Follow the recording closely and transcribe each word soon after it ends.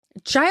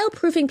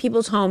Childproofing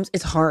people's homes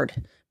is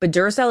hard, but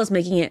Duracell is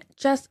making it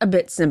just a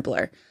bit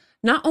simpler.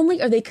 Not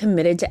only are they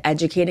committed to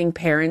educating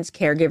parents,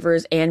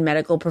 caregivers, and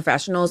medical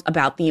professionals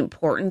about the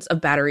importance of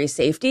battery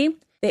safety,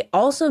 they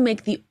also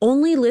make the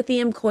only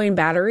lithium coin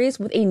batteries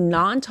with a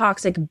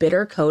non-toxic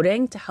bitter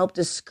coating to help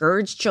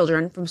discourage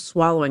children from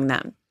swallowing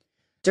them.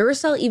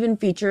 Duracell even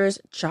features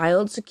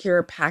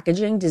child-secure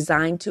packaging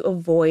designed to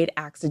avoid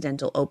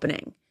accidental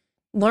opening.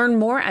 Learn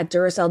more at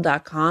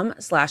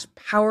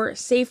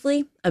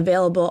Duracell.com/powersafely,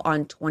 available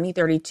on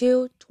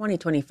 2032,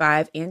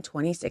 2025, and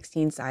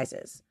 2016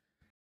 sizes.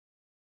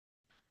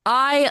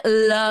 I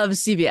love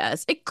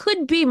CVS. It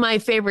could be my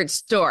favorite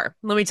store.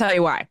 Let me tell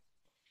you why.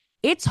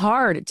 It's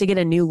hard to get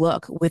a new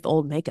look with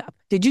old makeup.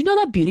 Did you know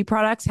that beauty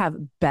products have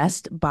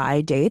best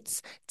buy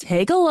dates?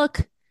 Take a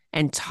look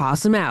and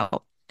toss them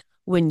out.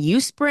 When you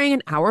spring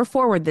an hour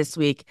forward this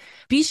week,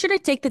 be sure to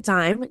take the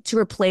time to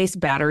replace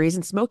batteries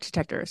and smoke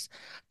detectors.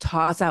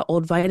 Toss out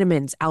old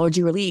vitamins,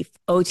 allergy relief,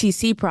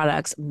 OTC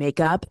products,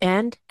 makeup,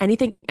 and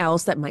anything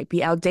else that might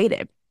be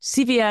outdated.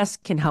 CVS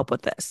can help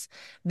with this.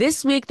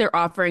 This week, they're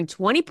offering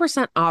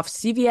 20% off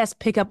CVS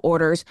pickup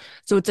orders,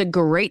 so it's a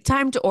great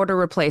time to order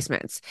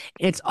replacements.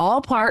 It's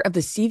all part of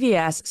the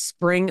CVS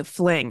Spring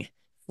Fling.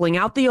 Fling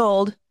out the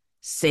old,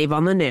 save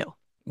on the new.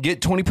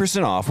 Get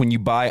 20% off when you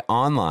buy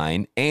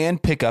online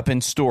and pick up in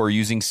store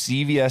using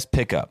CVS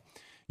Pickup.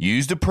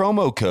 Use the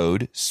promo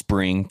code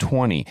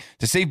SPRING20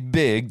 to save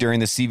big during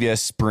the CVS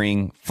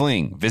Spring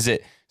Fling.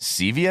 Visit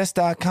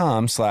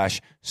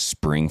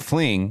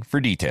cvs.com/springfling for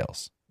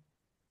details.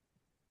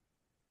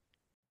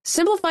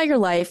 Simplify your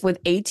life with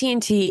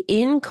AT&T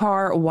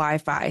in-car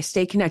Wi-Fi.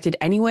 Stay connected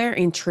anywhere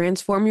and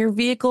transform your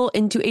vehicle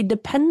into a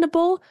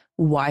dependable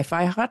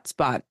Wi-Fi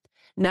hotspot.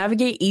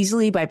 Navigate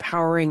easily by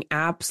powering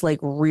apps like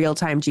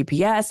real-time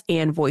GPS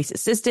and voice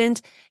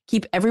assistant.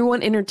 Keep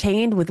everyone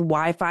entertained with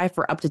Wi-Fi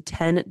for up to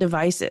 10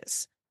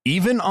 devices.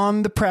 Even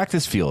on the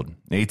practice field,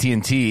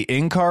 AT&T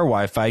in-car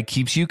Wi-Fi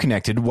keeps you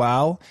connected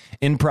while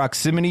in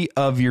proximity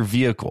of your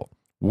vehicle.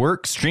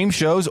 Work, stream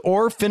shows,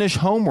 or finish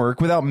homework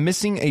without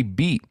missing a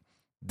beat.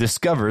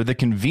 Discover the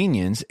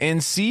convenience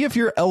and see if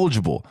you're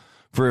eligible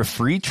for a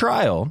free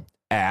trial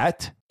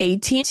at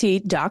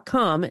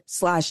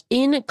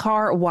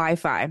AT&T.com/in-car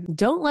Wi-Fi.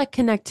 Don't let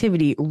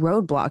connectivity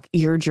roadblock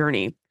your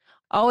journey.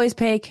 Always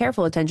pay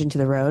careful attention to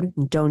the road.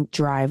 Don't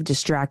drive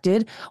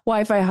distracted.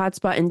 Wi-Fi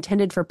hotspot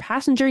intended for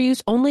passenger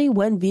use only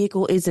when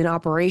vehicle is in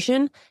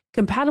operation.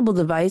 Compatible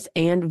device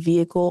and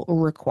vehicle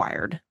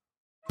required.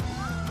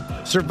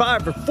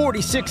 Survivor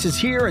 46 is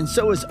here, and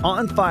so is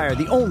On Fire,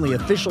 the only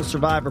official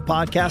Survivor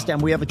podcast, and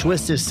we have a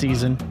twist this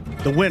season.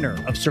 The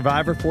winner of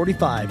Survivor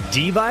 45,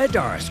 Dee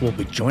Valladares, will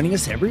be joining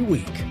us every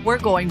week. We're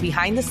going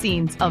behind the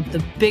scenes of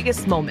the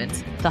biggest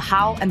moments, the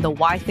how and the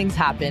why things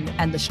happen,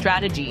 and the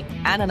strategy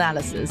and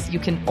analysis you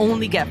can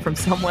only get from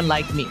someone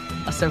like me,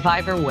 a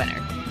Survivor winner.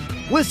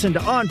 Listen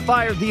to On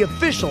Fire, the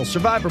official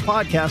Survivor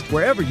podcast,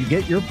 wherever you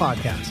get your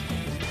podcasts.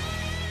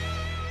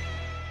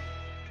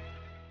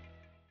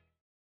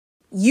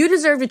 You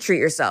deserve to treat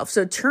yourself,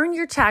 so turn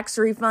your tax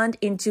refund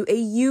into a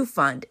U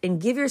fund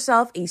and give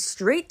yourself a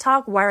Straight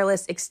Talk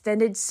Wireless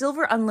Extended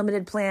Silver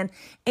Unlimited plan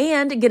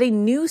and get a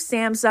new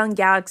Samsung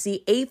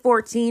Galaxy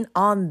A14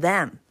 on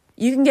them.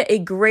 You can get a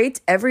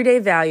great everyday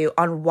value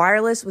on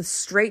wireless with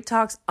Straight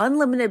Talk's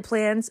unlimited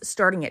plans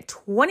starting at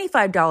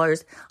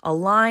 $25 a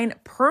line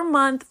per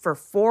month for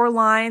 4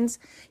 lines.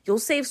 You'll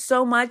save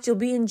so much, you'll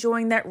be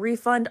enjoying that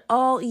refund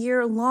all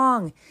year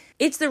long.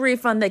 It's the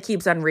refund that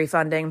keeps on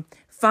refunding.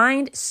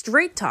 Find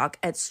Straight Talk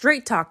at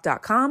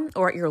straighttalk.com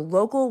or at your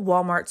local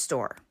Walmart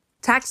store.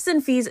 Taxes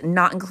and fees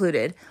not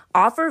included.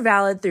 Offer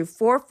valid through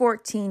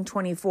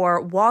 4/14/24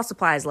 while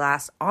supplies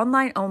last.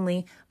 Online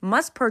only.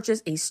 Must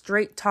purchase a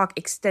Straight Talk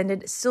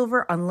Extended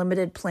Silver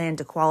Unlimited plan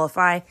to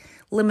qualify.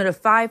 Limit of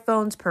 5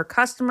 phones per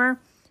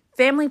customer.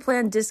 Family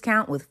plan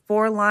discount with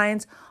 4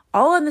 lines.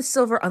 All on the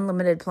Silver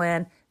Unlimited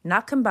plan.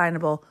 Not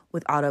combinable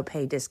with auto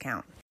pay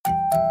discount.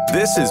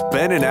 This is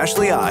Ben and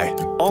Ashley I,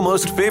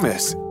 Almost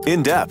Famous,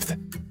 In Depth.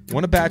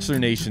 One of Bachelor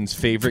Nation's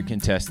favorite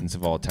contestants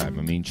of all time.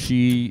 I mean,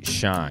 she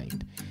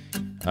shined.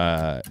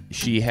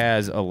 She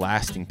has a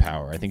lasting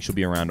power. I think she'll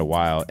be around a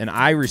while. And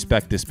I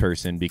respect this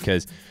person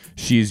because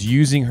she is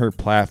using her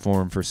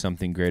platform for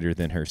something greater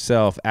than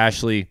herself.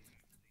 Ashley,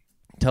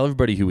 tell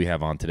everybody who we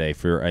have on today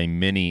for a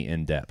mini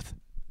In Depth.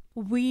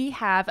 We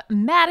have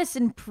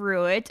Madison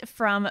Prewitt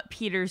from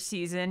Peter's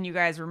season. You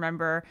guys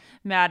remember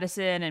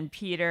Madison and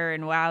Peter,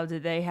 and wow,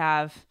 did they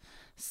have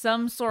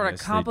some sort of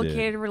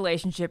complicated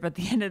relationship at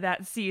the end of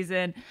that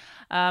season.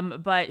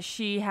 But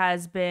she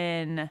has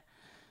been,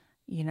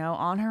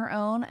 on her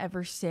own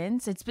ever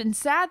since. It's been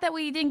sad that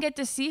we didn't get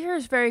to see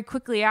her very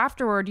quickly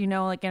afterward,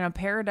 like in a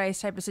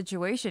Paradise type of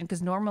situation.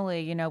 Because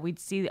normally, we'd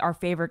see our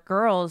favorite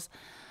girls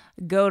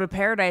go to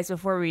Paradise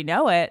before we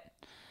know it.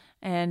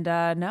 And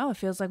no, it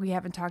feels like we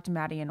haven't talked to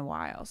Maddie in a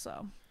while,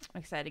 so I'm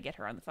excited to get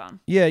her on the phone.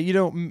 Yeah,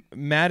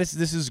 Madison,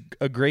 this is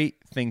a great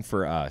thing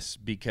for us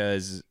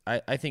because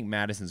I think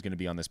Madison's going to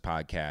be on this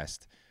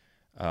podcast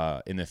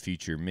in the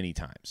future many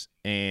times.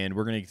 And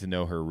we're going to get to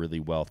know her really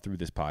well through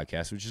this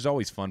podcast, which is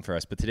always fun for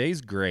us. But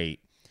today's great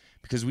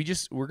because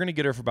we're going to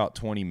get her for about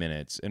 20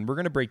 minutes, and we're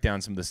going to break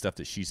down some of the stuff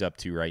that she's up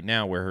to right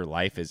now, where her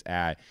life is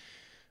at.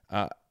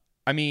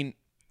 I mean,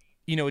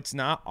 it's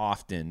not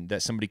often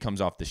that somebody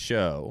comes off the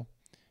show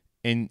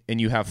and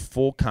you have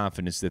full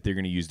confidence that they're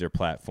going to use their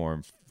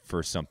platform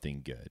for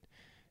something good.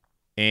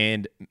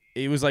 And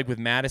it was like with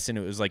Madison,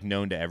 it was like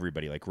known to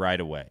everybody, like right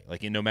away.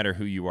 Like, no matter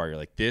who you are, you're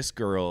like, this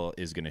girl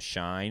is going to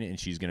shine and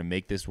she's going to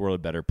make this world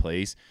a better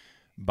place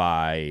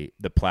by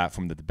the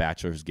platform that The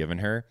Bachelor has given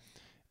her.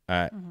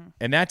 And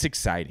that's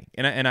exciting.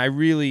 And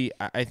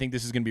I think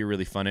this is going to be a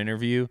really fun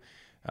interview.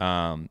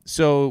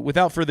 So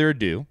without further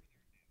ado,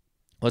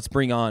 let's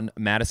bring on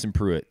Madison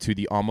Prewitt to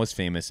the Almost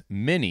Famous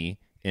mini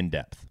In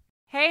Depth.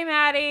 Hey,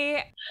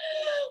 Maddie.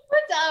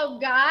 What's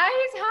up, guys?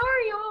 How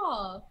are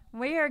y'all?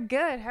 We are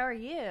good. How are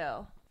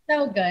you?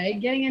 So good.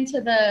 Getting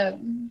into the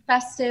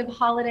festive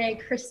holiday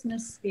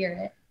Christmas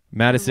spirit.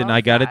 Madison,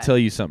 I got to tell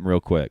you something real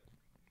quick.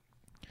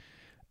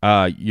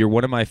 You're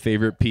one of my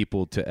favorite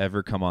people to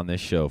ever come on this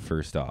show,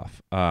 first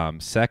off.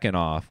 Second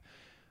off,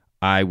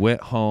 I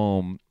went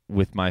home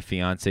with my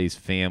fiance's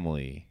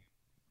family,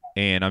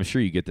 and I'm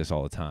sure you get this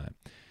all the time,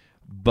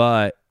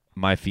 but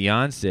my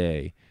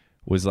fiance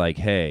was like,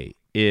 hey,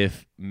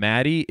 if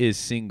Maddie is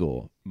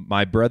single,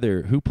 my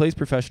brother who plays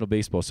professional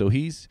baseball, so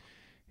he's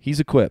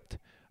equipped,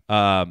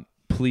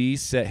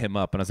 please set him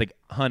up. And I was like,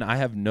 hun, I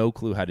have no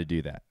clue how to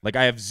do that. Like,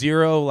 I have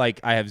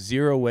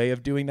zero way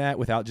of doing that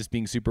without just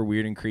being super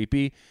weird and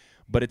creepy,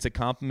 but it's a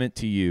compliment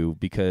to you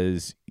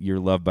because you're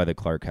loved by the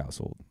Clark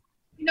household.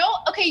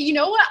 Okay, you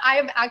know what? I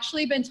have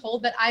actually been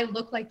told that I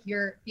look like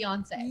your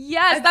fiance.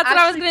 Yes, that's what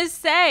I was going to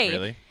say.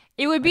 Really?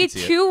 It would be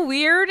too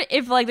weird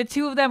if like the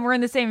two of them were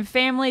in the same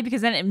family,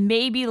 because then it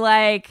may be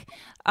like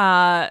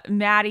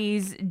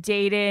Maddie's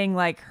dating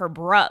like her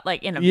brother,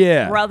 like in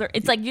a brother.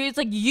 It's like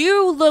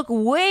you look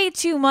way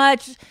too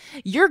much.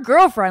 Your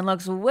girlfriend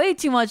looks way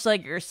too much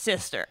like your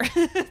sister.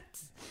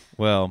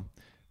 Well,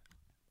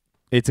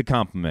 it's a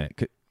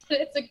compliment.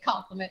 It's a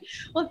compliment.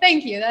 Well,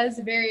 thank you. That is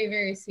very,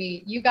 very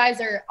sweet. You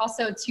guys are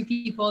also two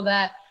people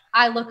that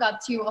I look up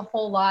to a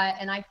whole lot,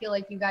 and I feel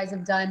like you guys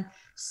have done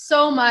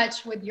so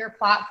much with your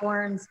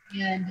platforms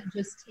and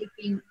just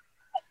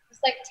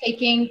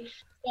taking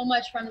so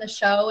much from the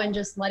show and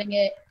just letting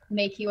it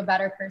make you a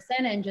better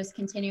person and just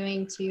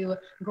continuing to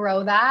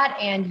grow that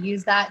and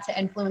use that to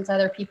influence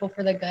other people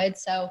for the good.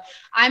 So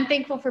I'm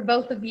thankful for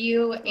both of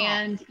you.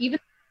 And even,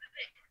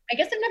 I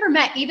guess I've never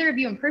met either of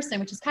you in person,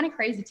 which is kind of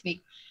crazy to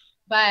me,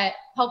 but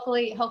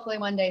hopefully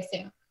one day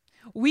soon.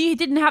 We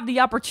didn't have the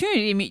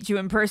opportunity to meet you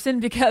in person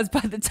because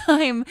by the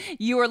time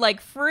you were like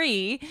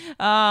free,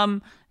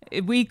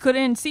 we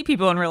couldn't see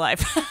people in real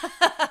life.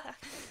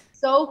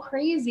 So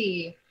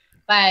crazy.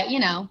 But,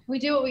 we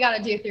do what we got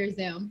to do through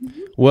Zoom.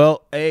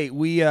 Well, hey,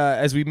 we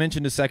as we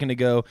mentioned a second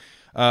ago,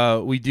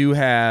 we do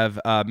have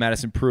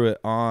Madison Prewitt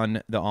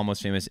on the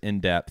Almost Famous In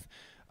Depth.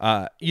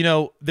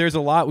 There's a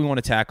lot we want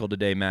to tackle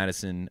today,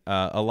 Madison.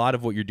 A lot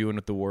of what you're doing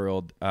with the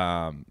world.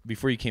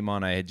 Before you came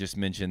on, I had just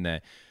mentioned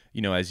that,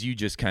 as you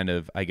just kind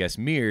of, I guess,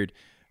 mirrored,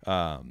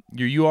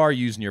 you are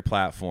using your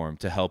platform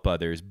to help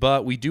others.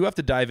 But we do have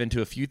to dive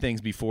into a few things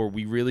before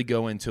we really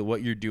go into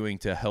what you're doing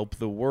to help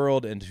the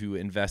world and to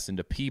invest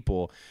into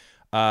people.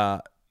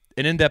 An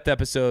in-depth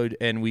episode,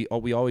 and we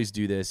always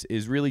do this,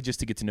 is really just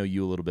to get to know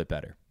you a little bit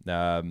better.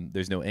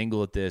 There's no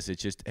angle at this.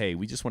 It's just, hey,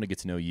 we just want to get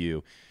to know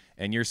you.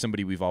 And you're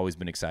somebody we've always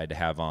been excited to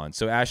have on.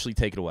 So, Ashley,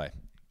 take it away.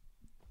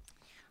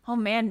 Oh,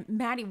 man.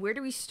 Maddie, where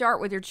do we start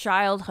with your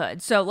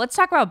childhood? So let's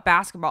talk about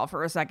basketball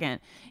for a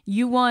second.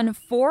 You won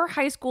 4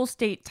 high school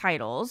state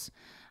titles.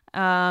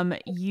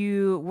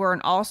 You were an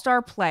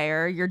all-star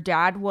player. Your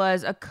dad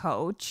was a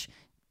coach.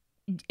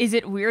 Is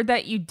it weird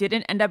that you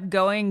didn't end up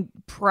going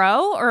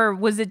pro, or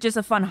was it just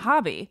a fun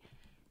hobby?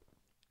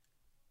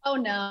 Oh,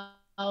 no.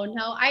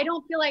 I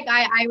don't feel like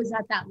I was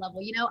at that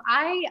level.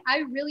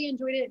 I really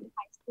enjoyed it in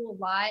high school a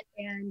lot,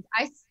 and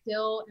I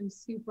still am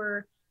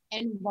super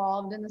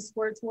involved in the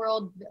sports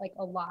world, like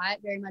a lot,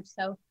 very much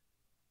so.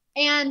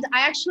 And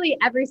I actually,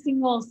 every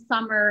single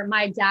summer,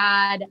 my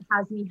dad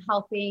has me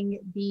helping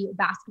the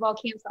basketball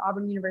camps, the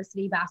Auburn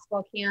University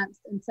basketball camps.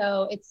 And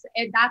so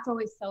that's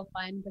always so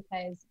fun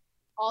because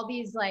all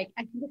these, I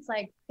think it's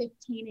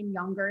 15 and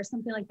younger or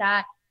something like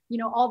that.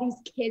 All these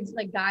kids,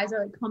 guys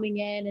are coming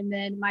in, and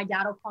then my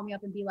dad will call me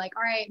up and be like,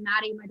 all right,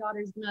 Maddie, my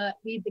daughter's gonna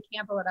lead the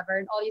camp or whatever.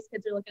 And all these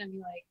kids are looking at me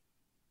like,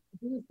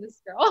 who is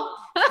this girl?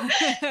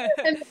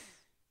 and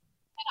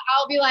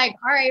I'll be like,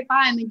 all right,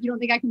 fine. You don't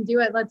think I can do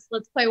it? Let's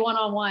play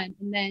one-on-one.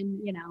 And then,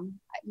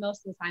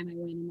 most of the time I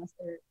win unless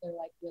they're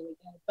really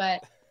good.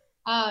 But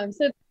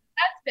so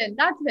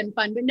that's been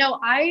fun. But no,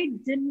 I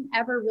didn't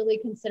ever really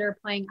consider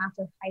playing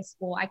after high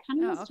school. I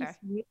kind of just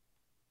really,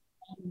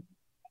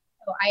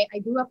 so I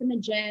grew up in the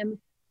gym.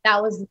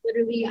 That was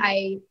literally,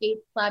 I ate,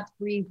 slept,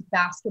 breathed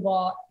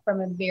basketball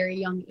from a very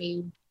young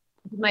age.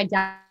 My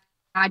dad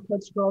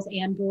coached girls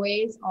and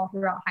boys all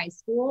throughout high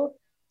school.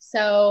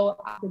 So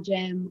at the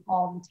gym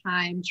all the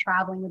time,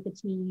 traveling with the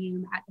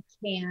team at the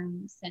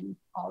camps and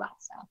all that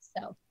stuff.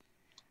 So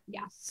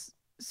yes.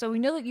 So we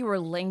know that you were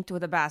linked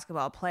with a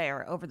basketball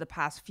player over the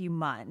past few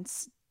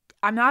months.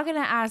 I'm not going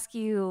to ask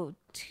you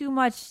too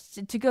much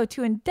to go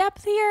too in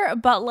depth here,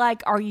 but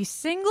like, are you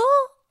single?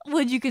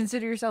 Would you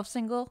consider yourself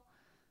single?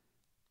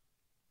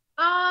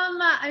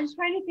 I'm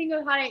trying to think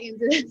of how to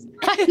answer this.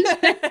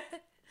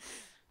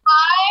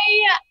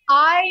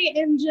 I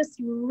am just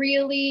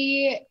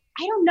really,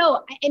 I don't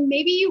know, and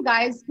maybe you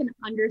guys can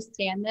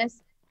understand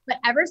this, but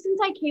ever since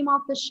I came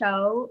off the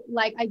show,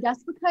 like I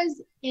guess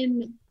because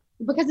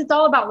it's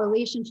all about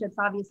relationships,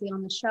 obviously,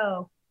 on the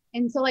show.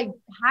 And so like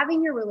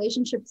having your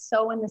relationship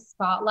so in the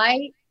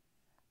spotlight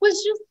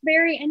was just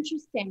very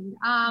interesting.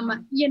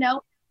 You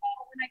know,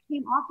 when I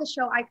came off the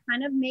show, I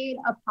kind of made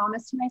a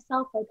promise to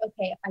myself, like,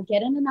 okay, if I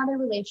get in another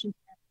relationship,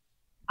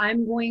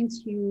 I'm going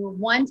to,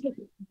 one, take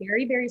it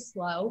very, very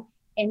slow.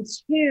 And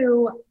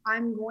two,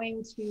 I'm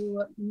going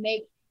to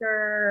make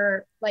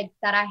sure like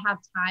that I have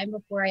time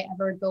before I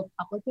ever go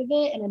public with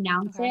it and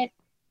announce it.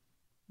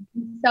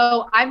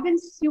 So I've been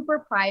super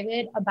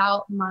private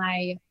about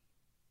my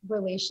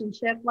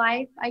relationship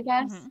life, I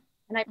guess.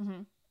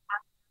 And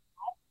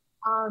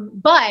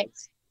but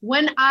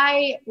when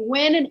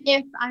and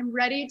if I'm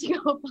ready to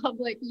go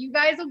public, you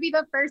guys will be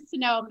the first to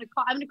know. I'm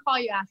gonna call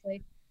you,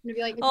 Ashley. I'm gonna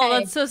be like, okay. Oh,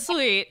 that's so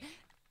sweet.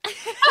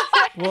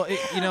 Well,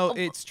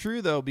 it's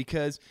true though,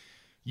 because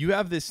you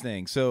have this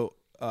thing. So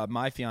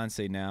my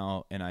fiance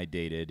now and I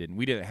dated, and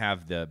we didn't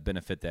have the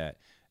benefit that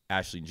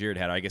Ashley and Jared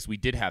had. I guess we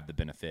did have the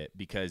benefit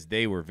because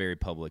they were very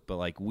public, but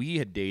like we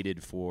had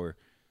dated for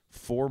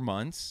 4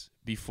 months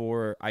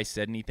before I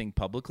said anything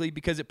publicly,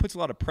 because it puts a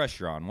lot of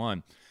pressure on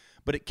one.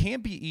 But it can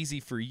be easy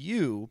for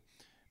you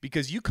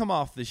because you come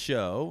off the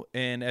show,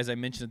 and as I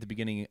mentioned at the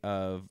beginning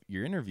of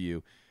your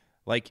interview,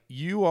 like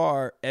you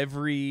are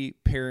every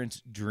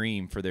parent's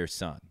dream for their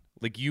son.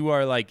 You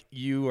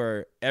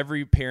are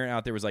every parent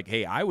out there was like,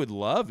 hey, I would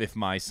love if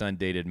my son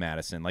dated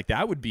Madison. Like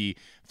that would be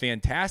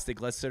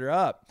fantastic. Let's set her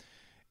up.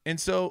 And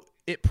so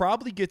it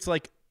probably gets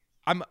like,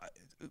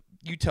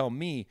 you tell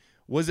me,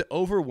 was it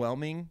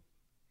overwhelming?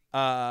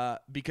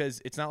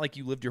 Because it's not like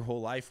you lived your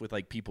whole life with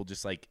like people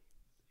just like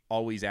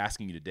always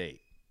asking you to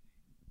date.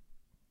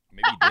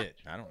 Maybe you did.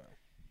 I don't know.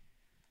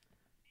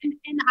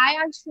 And I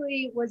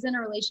actually was in a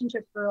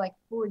relationship for like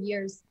 4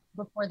 years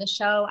before the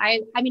show.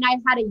 I mean, I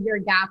had a year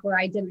gap where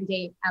I didn't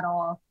date at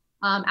all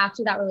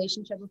after that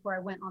relationship before I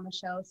went on the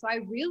show. So I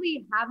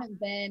really haven't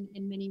been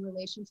in many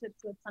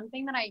relationships. So it's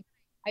something that I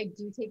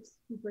do take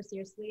super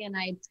seriously and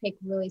I take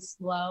really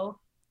slow.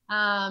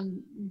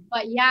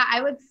 But yeah,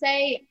 I would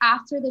say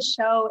after the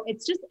show,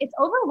 it's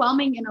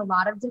overwhelming in a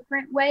lot of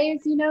different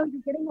ways. You know,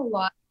 you're getting a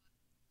lot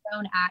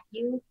thrown at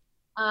you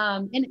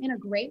in a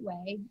great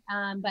way.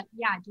 But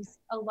yeah, just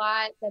a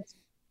lot that's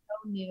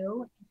so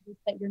new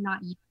that you're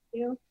not used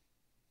to.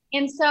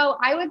 And so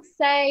I would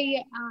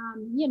say,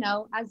 you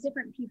know, as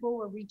different people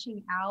were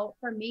reaching out,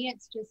 for me,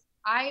 it's just,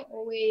 I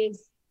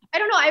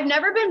don't know, I've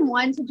never been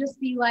one to just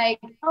be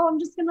like, oh, I'm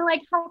just going to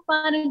like have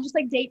fun and just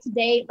like date to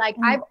date. Like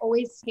I've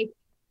always taken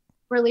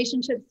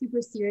relationships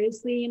super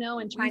seriously, you know,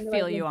 and trying to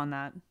feel you on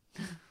that.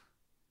 Yeah,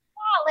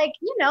 like,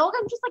 you know,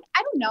 I'm just like,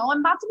 I don't know, I'm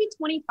about to be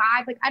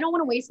 25. Like, I don't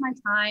want to waste my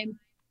time.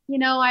 You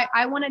know,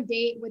 I want to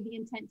date with the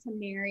intent to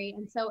marry.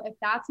 And so if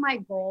that's my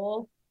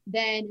goal,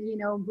 then, you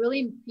know,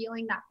 really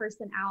feeling that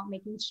person out,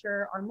 making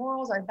sure our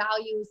morals, our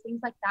values,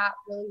 things like that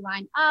really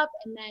line up.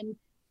 And then,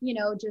 you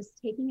know,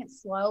 just taking it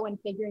slow and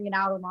figuring it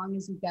out along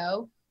as you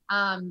go.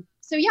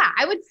 So yeah,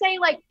 I would say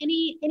like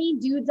any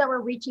dudes that were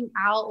reaching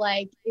out,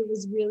 like it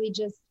was really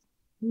just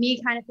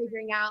me kind of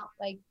figuring out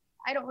like,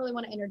 I don't really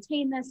want to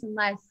entertain this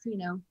unless, you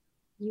know,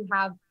 you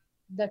have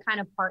the kind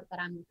of part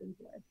that I'm looking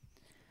for.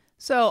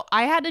 So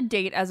I had to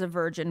date as a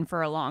virgin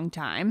for a long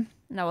time,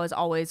 and I was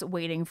always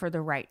waiting for the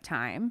right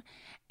time.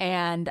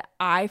 And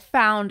I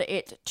found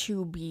it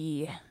to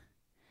be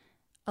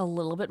a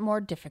little bit more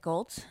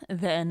difficult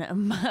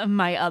than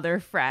my other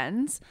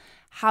friends.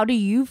 How do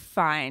you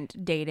find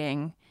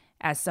dating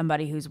as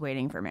somebody who's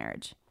waiting for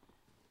marriage?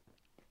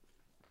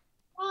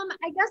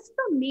 I guess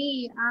for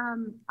me,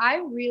 I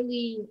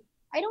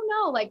don't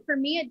know, like for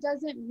me, it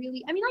doesn't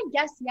really, I mean, I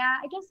guess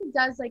it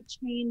does like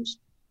change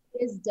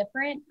is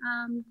different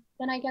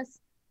than I guess,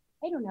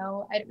 I don't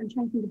know. I'm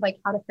trying to think of like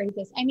how to phrase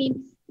this. I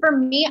mean, for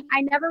me,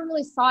 I never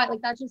really saw it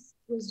like that's just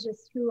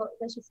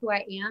who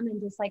I am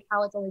and just like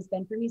how it's always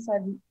been for me. So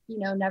I've, you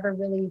know, never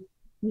really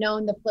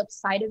known the flip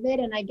side of it.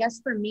 And I guess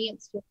for me,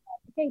 it's just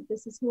like, okay,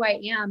 this is who I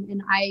am.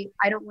 And I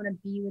don't want to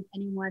be with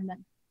anyone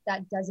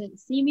that doesn't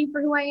see me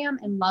for who I am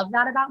and love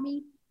that about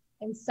me.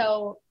 And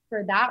so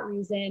for that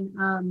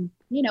reason,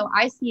 you know,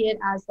 I see it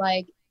as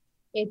like,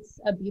 it's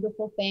a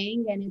beautiful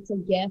thing and it's a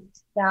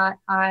gift that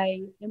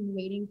I am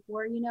waiting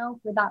for, you know,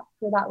 for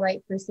that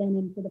right person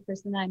and for the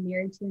person that I'm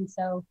married to. And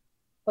so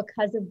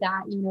because of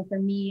that, you know, for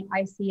me,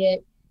 I see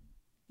it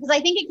because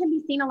I think it can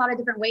be seen a lot of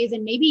different ways.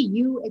 And maybe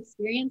you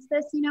experience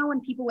this, you know, when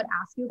people would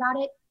ask you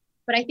about it,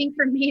 But I think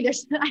for me,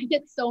 I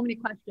get so many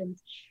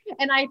questions.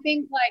 And I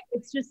think like,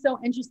 it's just so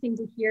interesting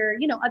to hear,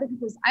 other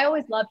people's, I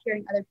always love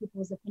hearing other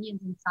people's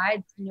opinions and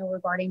sides,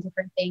 regarding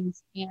different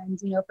things. And,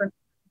 for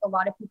a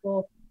lot of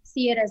people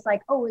see it as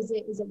like, oh, is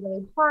it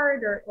really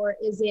hard, or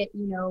is it,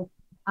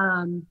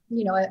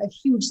 a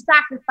huge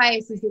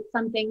sacrifice? Is it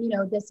something,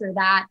 this or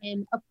that?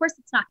 And of course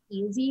it's not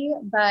easy,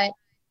 but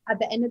at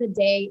the end of the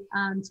day,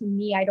 to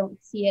me, I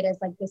don't see it as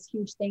like this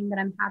huge thing that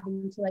I'm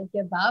having to like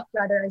give up.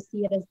 Rather, I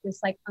see it as this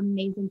like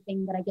amazing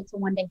thing that I get to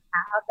one day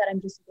have, that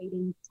I'm just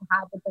waiting to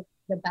have with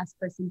the best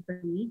person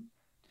for me.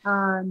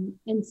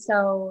 And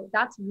so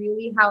that's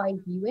really how I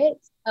view it.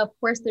 Of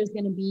course, there's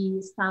going to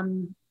be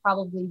some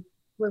probably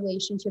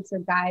relationships or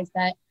guys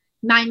that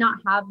might not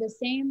have the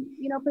same,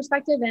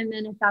 perspective. And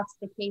then if that's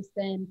the case,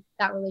 then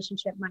that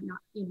relationship might not,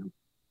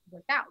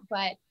 work out.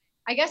 But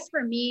I guess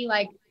for me,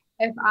 like,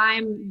 if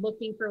I'm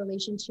looking for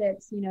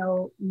relationships,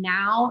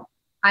 now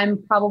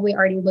I'm probably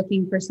already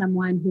looking for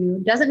someone who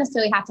doesn't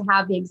necessarily have to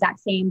have the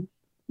exact same,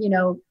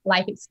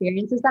 life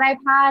experiences that I've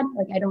had.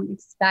 Like, I don't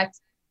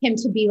expect him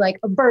to be like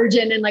a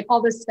virgin and like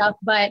all this stuff,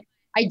 but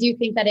I do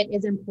think that it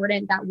is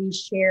important that we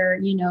share,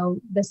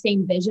 the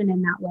same vision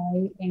in that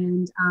way,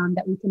 and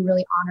that we can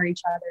really honor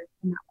each other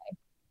in that way.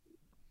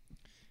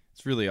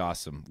 It's really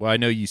awesome. Well, I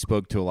know you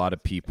spoke to a lot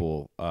of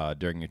people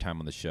during your time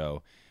on the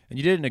show, and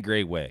you did it in a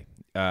great way.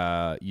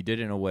 You did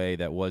it in a way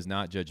that was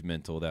not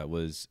judgmental, that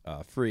was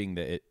freeing,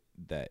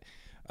 that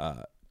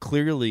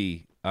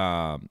clearly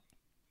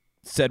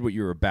said what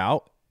you were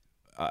about.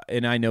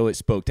 And I know it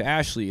spoke to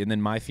Ashley, and then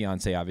my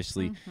fiance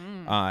obviously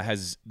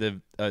has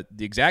the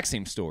exact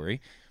same story,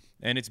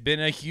 and it's been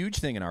a huge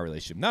thing in our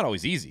relationship. Not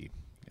always easy,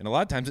 and a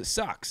lot of times it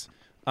sucks,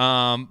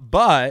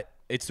 but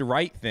it's the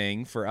right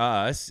thing for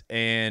us,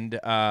 and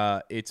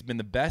it's been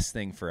the best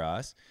thing for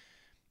us.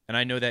 And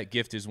I know that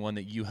gift is one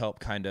that you help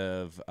kind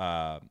of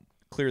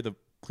clear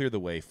the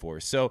way for.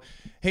 So,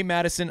 hey,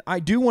 Madison, I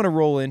do want to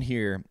roll in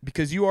here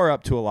because you are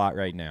up to a lot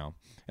right now,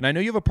 and I know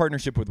you have a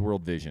partnership with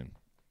World Vision.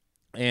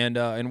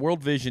 And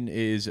World Vision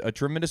is a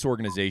tremendous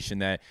organization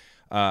that,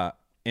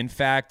 in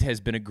fact, has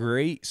been a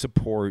great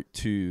support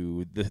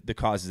to the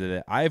causes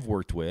that I've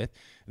worked with.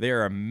 They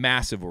are a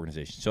massive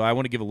organization. So I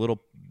want to give a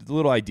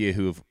little idea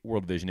who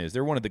World Vision is.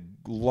 They're one of the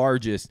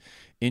largest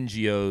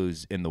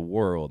NGOs in the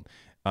world,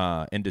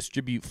 and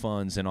distribute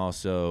funds and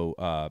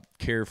also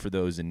care for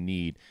those in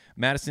need.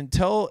 Madison,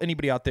 tell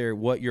anybody out there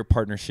what your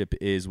partnership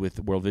is with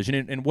World Vision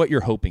and what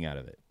you're hoping out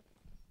of it.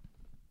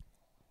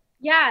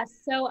 Yeah,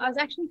 so I was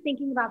actually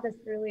thinking about this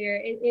earlier.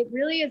 It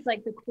really is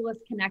like the coolest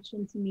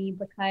connection to me,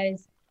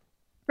 because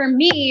for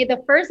me,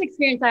 the first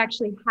experience I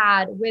actually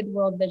had with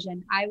World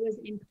Vision, I was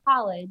in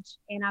college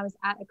and I was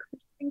at a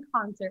Christian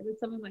concert with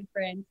some of my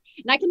friends.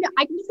 And I can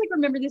just like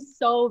remember this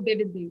so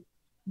vividly.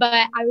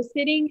 But I was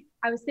sitting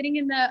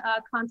in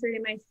the concert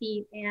in my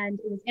seat, and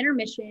it was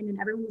intermission and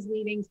everyone was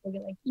leaving to go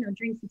get like,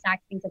 drinks and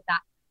snacks, things like that.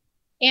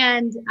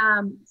 And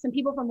some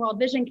people from World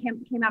Vision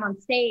came out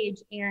on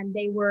stage, and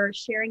they were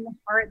sharing the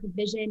heart, the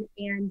vision,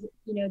 and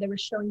they were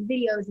showing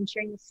videos and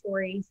sharing the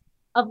stories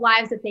of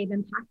lives that they've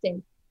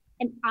impacted.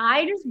 And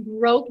I just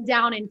broke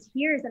down in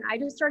tears, and I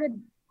just started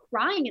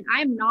crying. And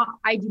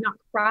I do not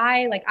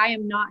cry. Like, I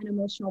am not an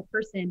emotional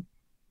person.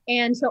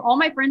 And so all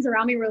my friends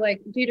around me were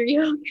like, dude, are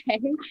you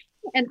okay?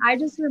 And I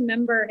just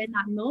remember in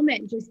that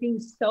moment just being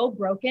so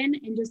broken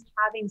and just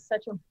having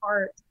such a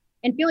heart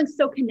and feeling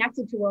so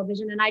connected to World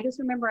Vision. And I just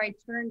remember I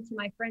turned to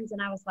my friends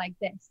and I was like,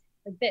 this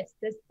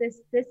is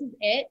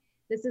it.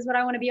 This is what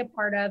I want to be a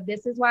part of.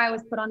 This is why I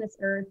was put on this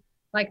earth.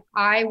 Like,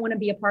 I want to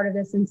be a part of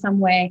this in some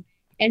way.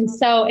 And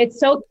so it's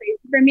so crazy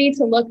for me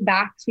to look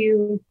back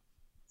to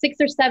 6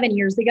 or 7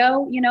 years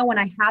ago, when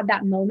I had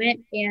that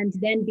moment, and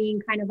then being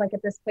kind of like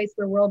at this place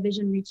where World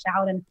Vision reached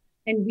out and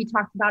we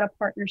talked about a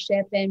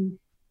partnership and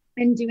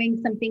doing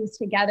some things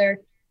together.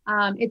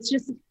 It's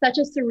just such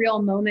a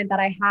surreal moment that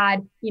I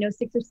had,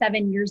 6 or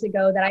 7 years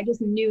ago, that I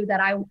just knew that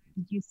I wanted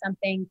to do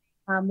something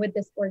with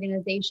this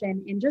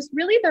organization, and just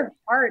really their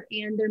heart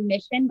and their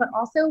mission, but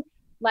also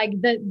like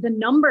the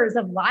numbers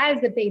of lives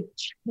that they've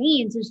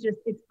changed is just,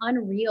 it's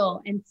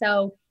unreal. And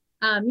so,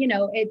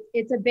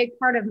 it's a big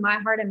part of my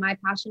heart and my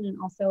passion, and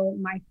also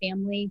my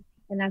family.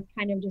 And that's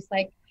kind of just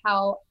like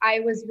how I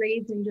was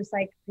raised, and just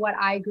like what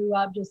I grew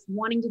up just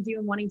wanting to do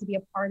and wanting to be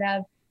a part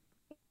of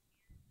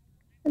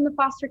in the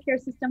foster care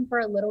system for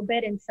a little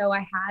bit. And so I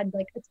had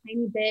like a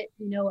tiny bit,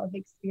 of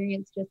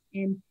experience just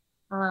in,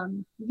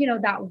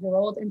 that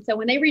world. And so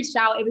when they reached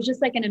out, it was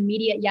just like an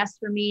immediate yes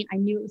for me. I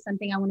knew it was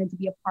something I wanted to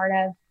be a part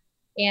of.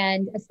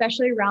 And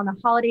especially around the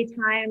holiday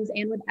times,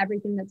 and with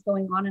everything that's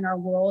going on in our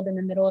world in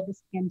the middle of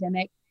this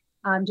pandemic,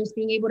 just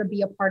being able to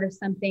be a part of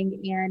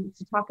something and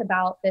to talk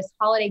about this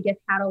holiday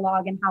gift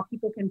catalog and how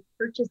people can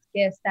purchase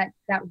gifts that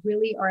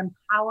really are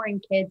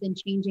empowering kids and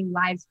changing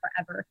lives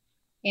forever.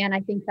 And I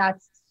think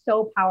that's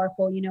so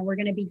powerful. We're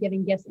going to be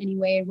giving gifts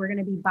anyway. We're going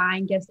to be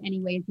buying gifts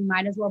anyways. You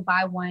might as well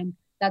buy one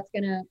that's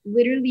going to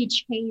literally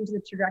change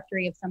the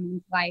trajectory of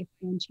someone's life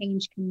and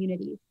change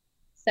communities.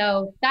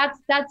 So that's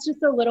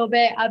just a little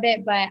bit of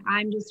it, but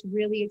I'm just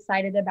really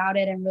excited about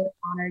it and really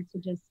honored to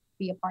just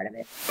be a part of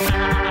it.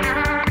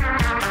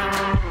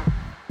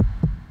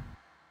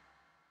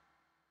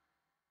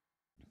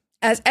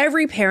 As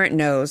every parent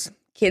knows,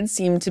 kids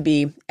seem to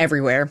be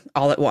everywhere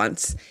all at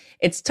once.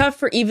 It's tough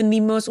for even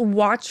the most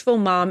watchful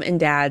mom and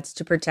dads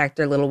to protect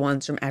their little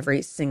ones from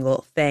every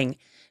single thing.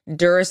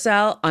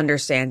 Duracell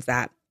understands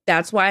that.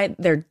 That's why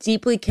they're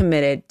deeply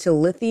committed to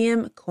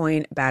lithium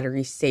coin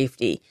battery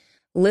safety.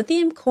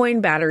 Lithium coin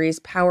batteries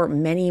power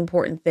many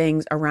important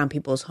things around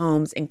people's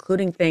homes,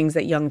 including things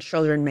that young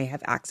children may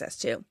have access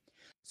to.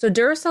 So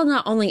Duracell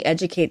not only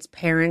educates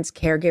parents,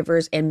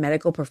 caregivers, and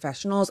medical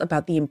professionals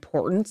about the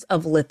importance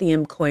of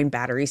lithium coin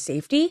battery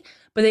safety,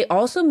 but they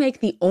also make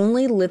the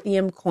only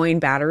lithium coin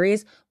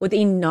batteries with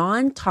a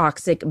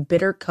non-toxic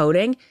bitter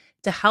coating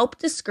to help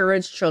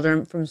discourage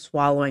children from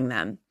swallowing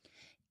them.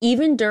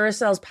 Even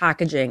Duracell's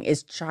packaging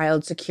is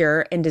child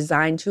secure and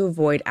designed to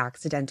avoid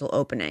accidental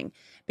opening.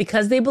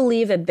 Because they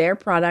believe that their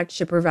product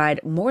should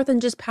provide more than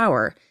just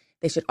power,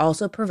 they should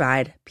also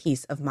provide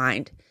peace of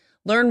mind.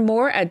 Learn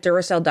more at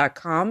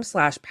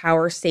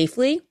Duracell.com/power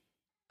safely.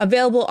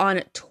 Available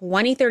on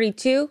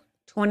 2032,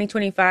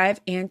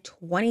 2025, and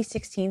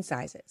 2016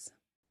 sizes.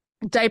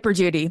 Diaper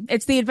duty.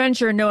 It's the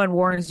adventure no one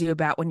warns you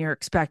about when you're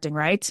expecting,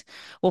 right?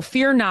 Well,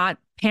 fear not.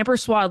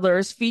 Pampers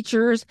Swaddlers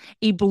features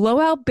a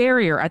blowout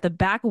barrier at the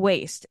back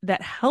waist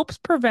that helps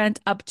prevent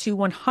up to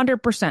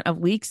 100%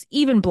 of leaks,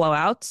 even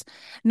blowouts.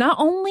 Not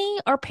only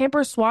are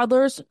Pampers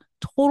Swaddlers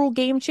total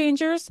game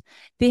changers,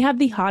 they have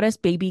the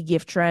hottest baby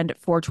gift trend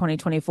for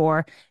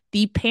 2024,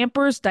 the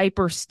Pampers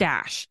Diaper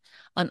Stash,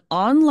 an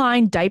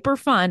online diaper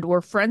fund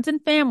where friends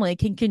and family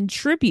can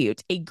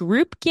contribute a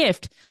group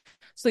gift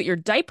so that your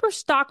diaper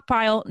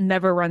stockpile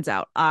never runs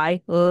out.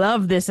 I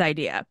love this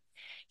idea.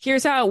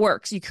 Here's how it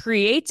works. You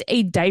create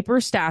a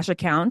diaper stash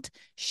account,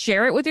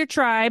 share it with your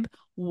tribe,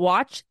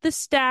 watch the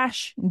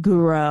stash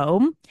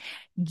grow,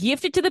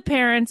 gift it to the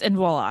parents, and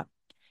voila.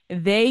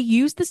 They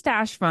use the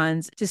stash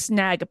funds to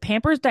snag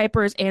Pampers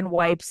diapers and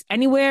wipes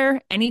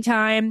anywhere,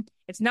 anytime.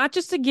 It's not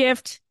just a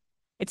gift,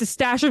 it's a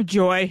stash of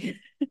joy.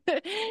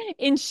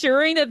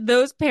 Ensuring that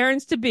those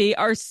parents-to-be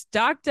are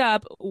stocked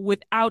up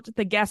without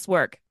the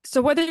guesswork.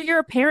 So whether you're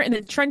a parent in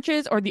the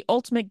trenches or the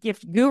ultimate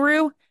gift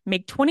guru,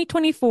 make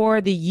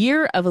 2024 the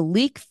year of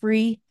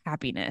leak-free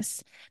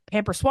happiness.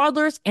 Pamper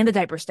Swaddlers and the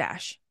Diaper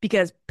Stash.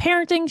 Because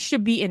parenting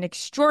should be an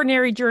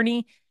extraordinary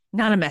journey,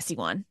 not a messy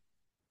one.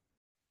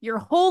 Your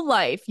whole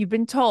life, you've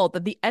been told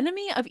that the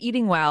enemy of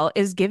eating well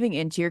is giving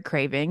into your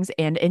cravings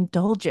and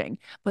indulging.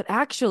 But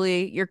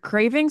actually, your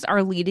cravings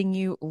are leading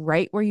you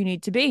right where you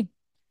need to be.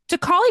 To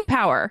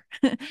Cauliflower.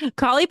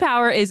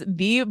 Cauliflower is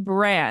the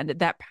brand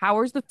that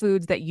powers the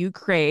foods that you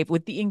crave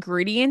with the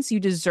ingredients you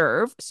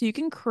deserve so you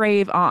can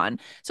crave on.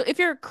 So if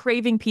you're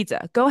craving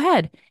pizza, go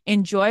ahead.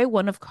 Enjoy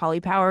one of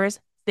Cauliflower's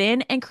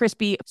thin and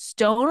crispy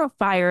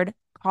stone-fired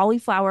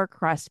cauliflower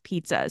crust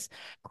pizzas.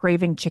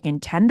 Craving chicken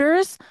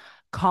tenders?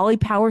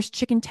 Cauliflower's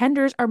chicken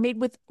tenders are made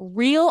with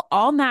real,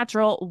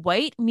 all-natural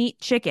white meat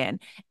chicken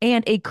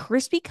and a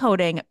crispy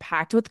coating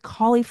packed with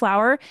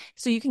cauliflower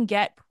so you can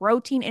get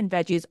protein and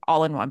veggies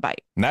all in one bite.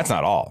 And that's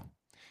not all.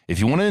 If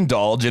you want to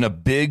indulge in a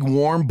big,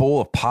 warm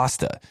bowl of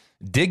pasta,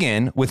 dig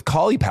in with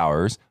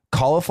Cauliflower's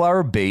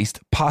cauliflower-based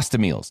pasta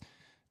meals.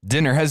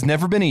 Dinner has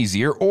never been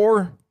easier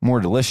or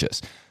more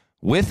delicious.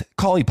 With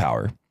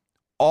Cauliflower,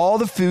 all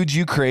the foods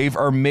you crave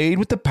are made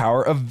with the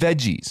power of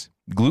veggies.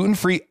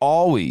 Gluten-free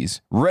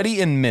always,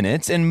 ready in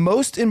minutes, and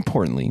most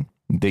importantly,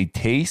 they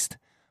taste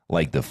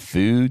like the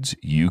foods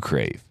you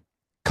crave.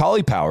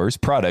 Cauliflower's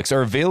products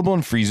are available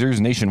in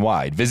freezers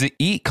nationwide. Visit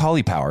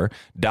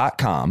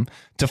eatcauliflower.com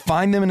to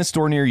find them in a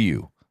store near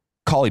you.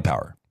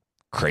 Cauliflower,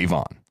 crave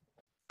on.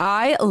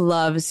 I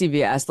love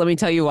CVS. Let me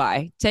tell you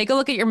why. Take a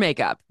look at your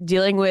makeup.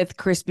 Dealing with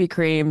Krispy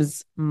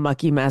Kreme's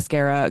mucky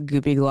mascara,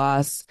 goopy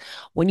gloss.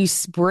 When you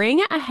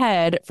spring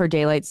ahead for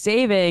daylight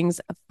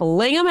savings,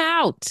 fling them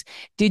out.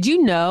 Did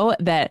you know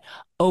that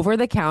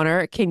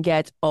over-the-counter can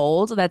get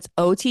old? That's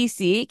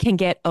OTC can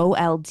get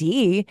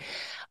OLD.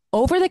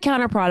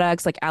 Over-the-counter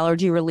products like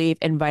allergy relief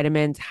and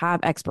vitamins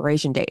have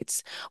expiration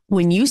dates.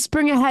 When you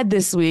spring ahead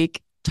this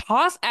week,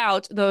 toss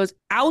out those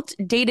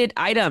outdated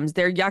items.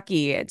 They're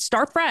yucky.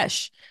 Start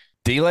fresh.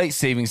 Daylight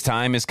savings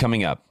time is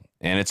coming up,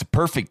 and it's a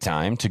perfect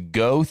time to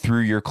go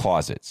through your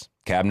closets,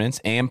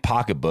 cabinets, and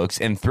pocketbooks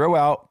and throw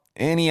out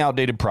any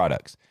outdated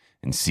products.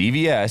 And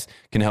CVS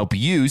can help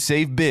you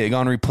save big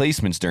on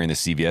replacements during the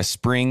CVS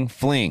Spring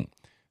Fling.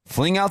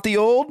 Fling out the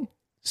old,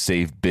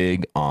 save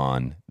big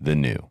on the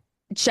new.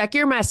 Check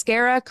your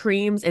mascara,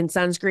 creams, and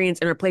sunscreens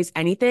and replace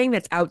anything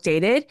that's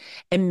outdated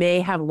and may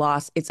have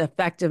lost its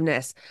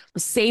effectiveness.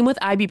 Same with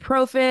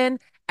ibuprofen,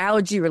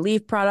 allergy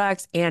relief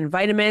products, and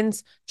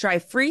vitamins. Try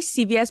free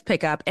CVS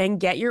pickup and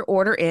get your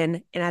order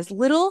in as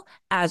little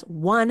as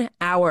 1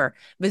 hour.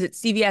 Visit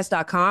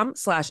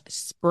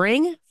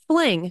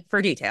cvs.com/springfling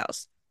for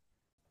details.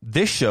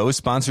 This show is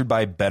sponsored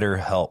by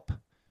BetterHelp.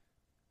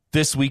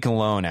 This week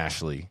alone,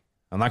 Ashley,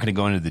 I'm not going to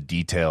go into the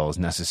details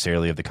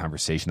necessarily of the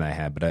conversation that I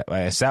had, but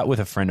I sat with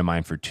a friend of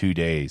mine for 2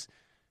 days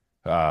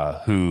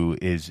who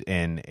is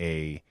in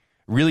a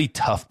really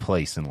tough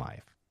place in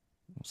life.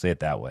 We'll say it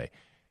that way.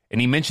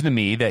 And he mentioned to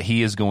me that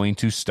he is going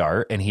to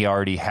start, and he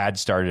already had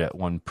started at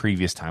one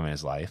previous time in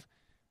his life,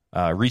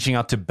 reaching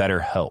out to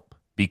BetterHelp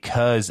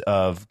because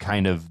of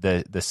kind of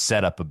the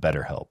setup of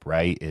BetterHelp,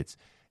 right?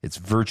 It's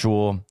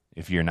virtual.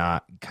 If you're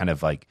not kind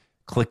of like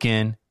click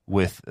in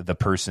with the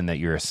person that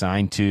you're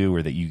assigned to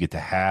or that you get to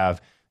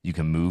have, you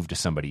can move to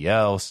somebody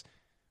else.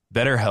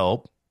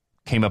 BetterHelp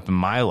came up in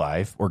my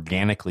life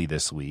organically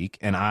this week,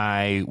 and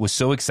I was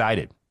so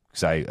excited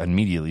because I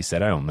immediately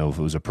said, I don't know if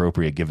it was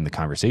appropriate given the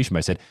conversation, but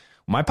I said,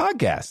 my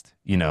podcast,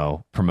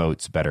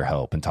 promotes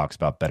BetterHelp and talks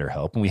about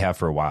BetterHelp, and we have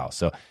for a while.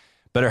 So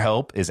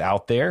BetterHelp is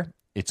out there.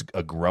 It's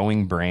a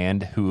growing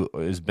brand who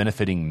is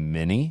benefiting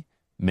many,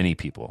 many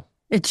people.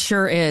 It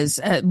sure is.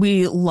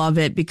 We love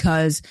it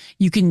because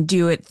you can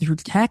do it through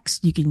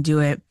text. You can do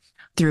it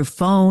through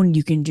phone.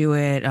 You can do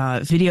it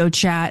video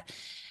chat.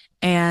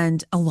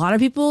 And a lot of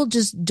people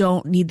just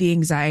don't need the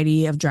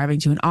anxiety of driving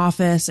to an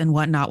office and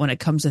whatnot when it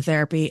comes to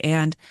therapy.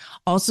 And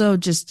also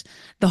just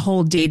the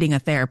whole dating a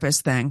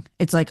therapist thing.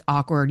 It's like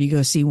awkward. You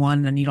go see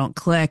one and you don't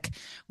click.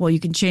 Well, you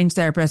can change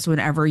therapists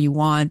whenever you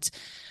want.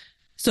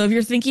 So if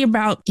you're thinking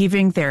about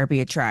giving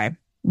therapy a try,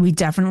 we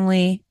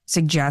definitely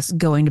suggest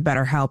going to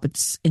BetterHelp.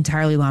 It's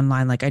entirely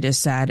online, like I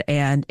just said,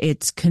 and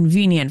it's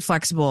convenient,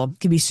 flexible,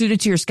 can be suited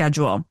to your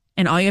schedule.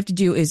 And all you have to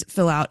do is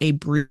fill out a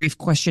brief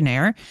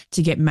questionnaire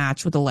to get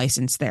matched with a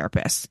licensed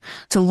therapist.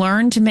 To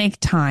learn to make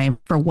time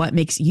for what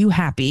makes you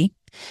happy,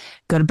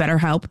 go to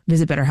BetterHelp.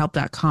 Visit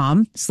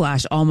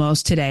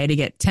BetterHelp.com/almost today to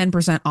get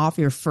 10% off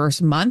your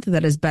first month.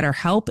 That is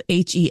BetterHelp,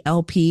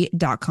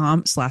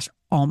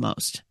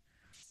 HELP.com/almost.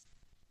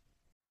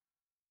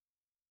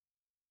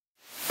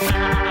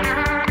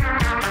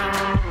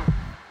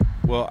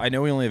 Well, I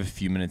know we only have a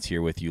few minutes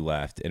here with you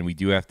left, and we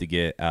do have to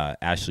get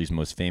Ashley's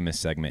most famous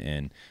segment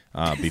in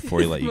before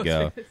we let you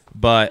go.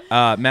 But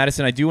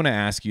Madison, I do want to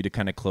ask you to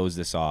kind of close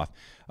this off.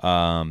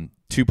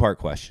 Two-part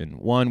question.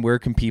 One, where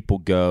can people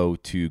go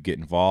to get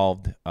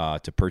involved,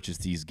 to purchase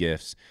these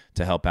gifts,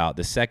 to help out?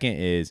 The second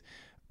is,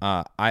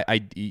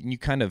 you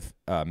kind of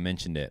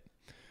mentioned it,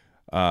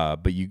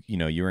 but you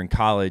were in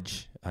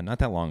college not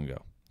that long ago,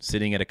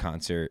 sitting at a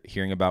concert,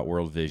 hearing about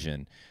World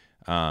Vision,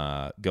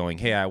 going,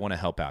 hey, I want to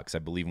help out because I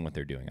believe in what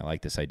they're doing. I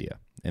like this idea.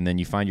 And then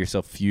you find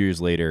yourself a few years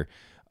later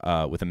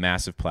with a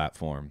massive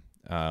platform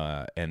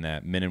and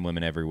that men and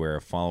women everywhere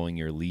are following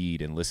your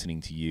lead and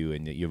listening to you,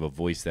 and that you have a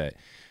voice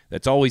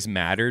that's always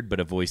mattered, but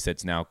a voice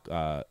that's now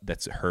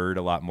that's heard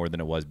a lot more than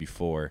it was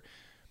before.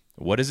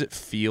 What does it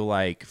feel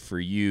like for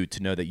you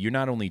to know that you're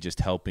not only just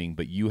helping,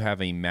 but you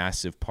have a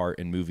massive part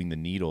in moving the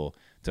needle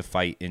to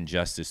fight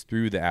injustice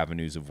through the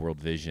avenues of World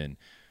Vision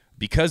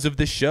because of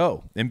the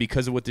show and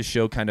because of what the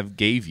show kind of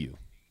gave you?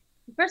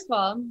 First of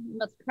all, I'm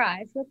about to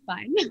cry, so that's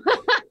fine.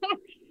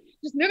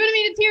 Just moving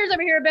me to tears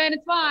over here, Ben.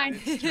 It's fine.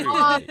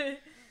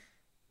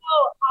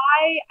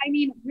 I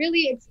mean,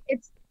 really,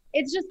 it's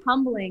just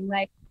humbling.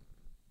 Like,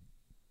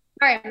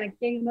 sorry, I'm like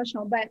getting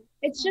emotional, but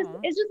it's just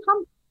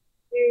humbling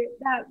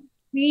that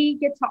we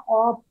get to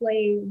all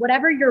play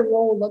whatever your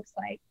role looks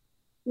like.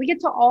 We get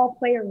to all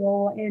play a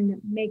role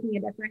in making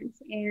a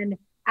difference and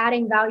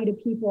adding value to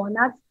people. And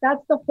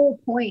that's the whole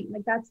point.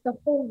 Like, that's the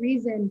whole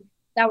reason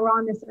that we're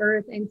on this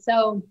earth. And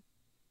so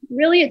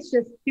really, it's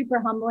just super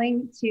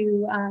humbling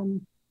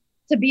to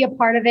be a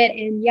part of it,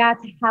 and to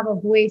have a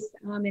voice.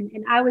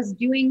 And I was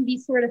doing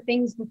these sort of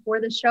things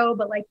before the show,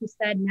 but like you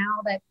said,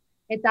 now that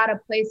it's at a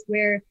place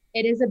where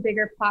it is a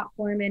bigger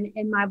platform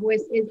and my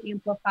voice is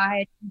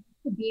amplified,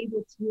 to be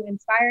able to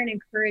inspire and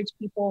encourage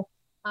people.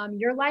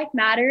 Your life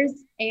matters,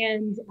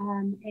 and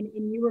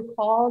you were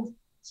called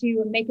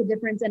to make a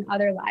difference in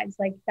other lives.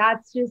 Like,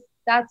 that's just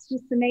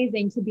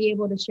amazing to be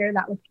able to share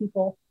that with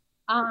people.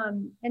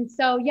 And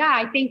so,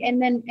 I think, and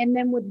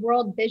then with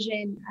World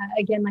Vision,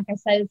 again, like I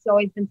said, it's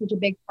always been such a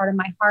big part of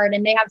my heart,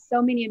 and they have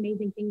so many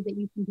amazing things that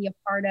you can be a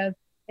part of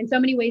and so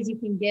many ways you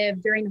can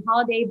give during the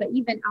holiday, but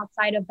even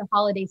outside of the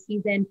holiday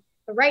season.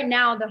 But right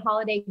now, the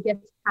holiday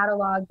gift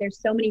catalog, there's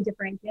so many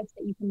different gifts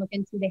that you can look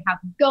into. They have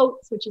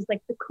goats, which is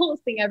like the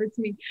coolest thing ever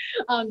to me.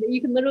 That you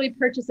can literally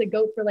purchase a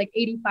goat for like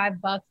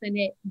 $85, and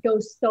it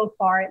goes so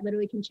far. It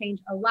literally can change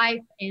a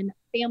life and a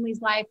family's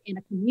life and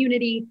a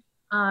community.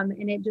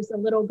 And it just a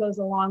little goes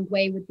a long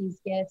way with these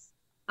gifts.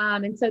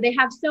 And so they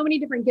have so many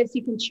different gifts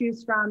you can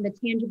choose from. The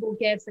tangible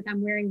gifts, like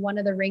I'm wearing one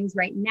of the rings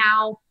right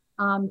now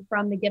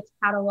from the gift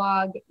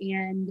catalog,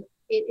 and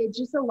it's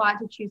just a lot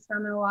to choose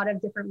from and a lot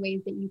of different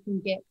ways that you can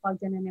get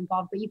plugged in and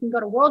involved. But you can go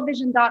to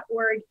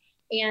worldvision.org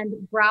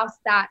and browse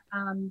that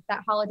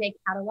holiday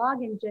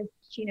catalog and just,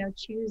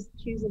 choose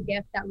a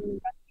gift that really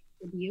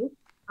resonates with you.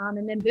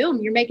 And then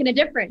boom, you're making a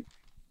difference.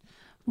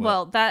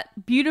 Well,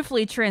 that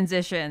beautifully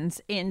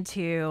transitions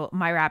into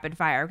my rapid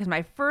fire, because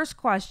my first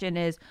question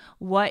is,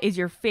 what is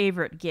your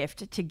favorite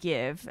gift to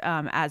give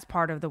as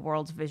part of the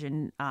World's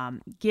Vision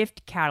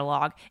gift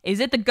catalog? Is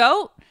it the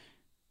goat?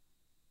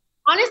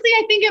 Honestly,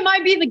 I think it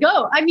might be the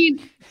goat. I mean,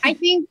 I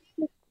think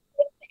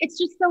it's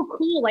just so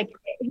cool. Like,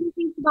 who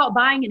thinks about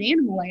buying an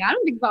animal? Like, I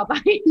don't think about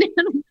buying an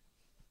animal.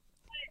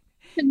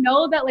 To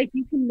know that like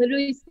you can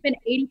literally spend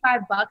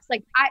 $85.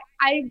 Like I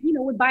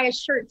would buy a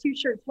shirt, 2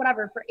 shirts,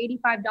 whatever for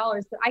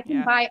 $85, but I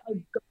can buy a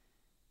goat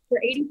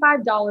for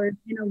 $85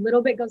 and a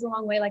little bit goes a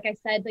long way. Like I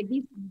said, like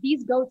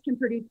these goats can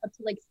produce up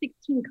to like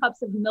 16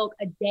 cups of milk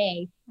a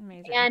day.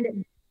 Amazing.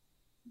 And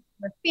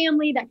for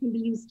family that can be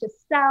used to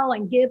sell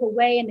and give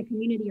away in the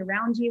community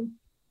around you.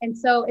 And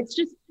so it's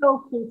just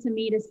so cool to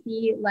me to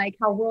see like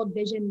how World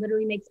Vision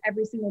literally makes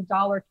every single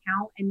dollar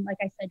count. And like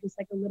I said, just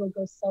like a little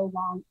goes so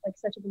long, like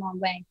such a long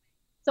way.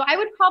 So I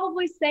would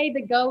probably say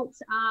the goat,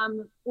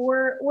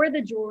 or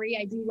the jewelry.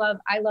 I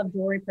love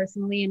jewelry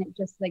personally, and it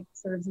just like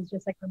serves as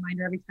just like a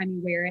reminder every time you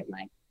wear it,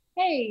 like,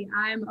 hey,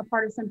 I'm a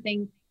part of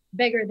something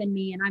bigger than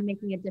me, and I'm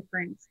making a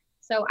difference.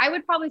 So I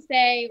would probably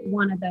say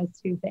one of those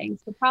 2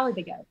 things, but probably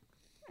the goat.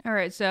 All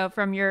right. So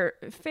from your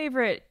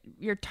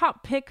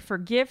top pick for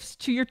gifts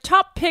to your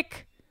top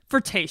pick for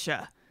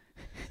Tayshia,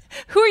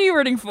 who are you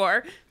rooting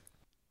for?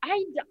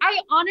 I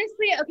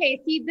honestly,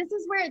 okay. See, this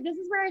is where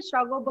I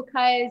struggle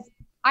because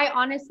I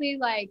honestly,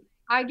 like,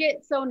 I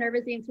get so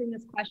nervous answering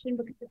this question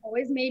because it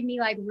always made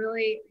me like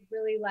really,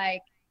 really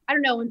like, I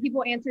don't know, when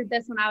people answered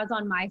this when I was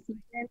on my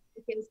season,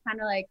 it was kind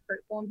of like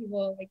hurtful and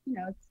people like,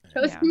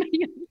 chose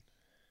somebody else.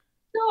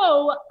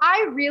 So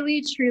I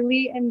really,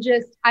 truly am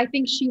I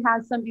think she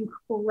has some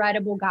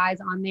incredible guys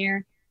on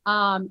there.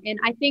 And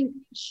I think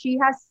she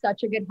has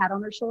such a good head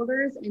on her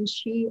shoulders, and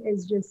she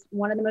is just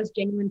one of the most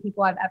genuine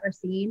people I've ever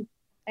seen.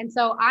 And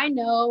so I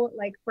know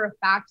like for a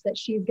fact that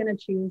she's going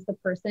to choose the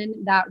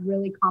person that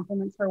really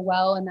compliments her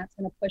well, and that's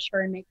going to push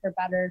her and make her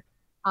better.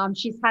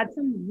 She's had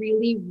some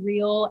really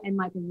real and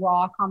like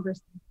raw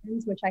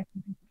conversations, which I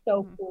think is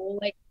so cool.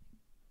 Like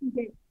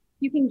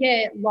you can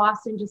get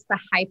lost in just the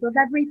hype of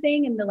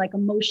everything and the like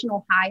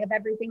emotional high of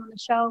everything on the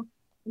show.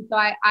 And so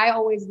I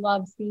always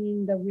love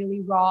seeing the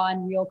really raw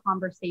and real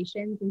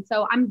conversations. And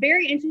so I'm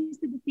very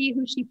interested to see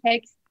who she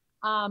picks.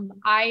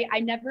 I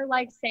never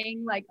like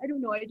saying like, I don't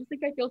know. I just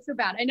think I feel so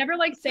bad. I never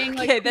like saying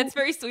like, okay, that's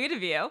very sweet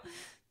of you.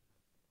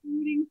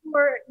 Rooting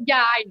for,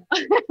 yeah, I know.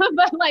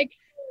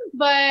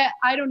 but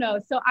I don't know.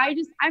 So I'm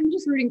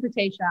just rooting for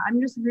Tayshia. I'm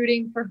just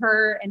rooting for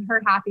her and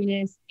her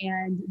happiness,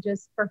 and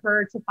just for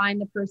her to find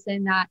the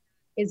person that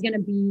is going to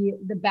be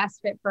the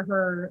best fit for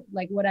her,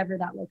 like whatever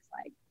that looks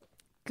like.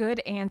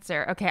 Good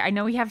answer. Okay, I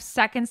know we have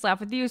seconds left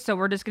with you, so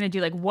we're just going to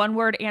do like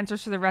 1-word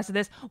answers for the rest of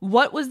this.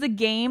 What was the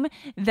game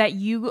that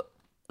you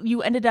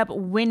ended up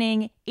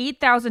winning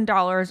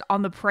 $8,000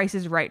 on The Price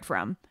is Right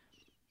from?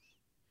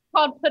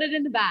 Called Put It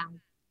in the Bag.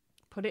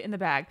 Put it in the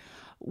bag.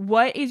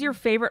 What is your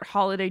favorite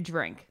holiday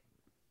drink?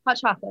 Hot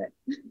chocolate.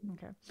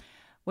 Okay.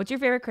 What's your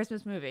favorite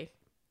Christmas movie?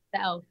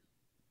 The Elf.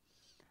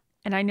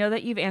 And I know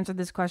that you've answered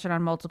this question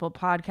on multiple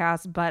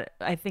podcasts, but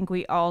I think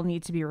we all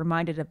need to be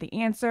reminded of the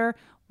answer.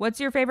 What's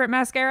your favorite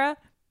mascara?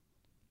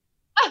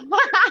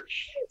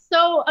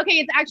 So, okay,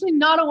 it's actually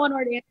not a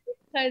 1-word answer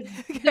because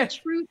the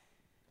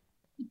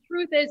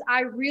truth is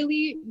I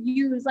really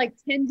use like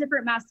 10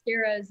 different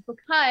mascaras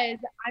because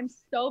I'm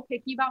so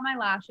picky about my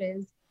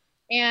lashes,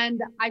 and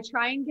I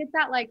try and get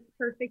that like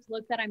perfect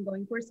look that I'm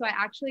going for. So I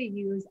actually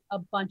use a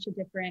bunch of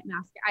different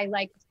mascara. I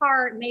like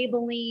Tarte,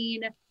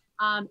 Maybelline,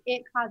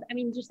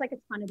 just like a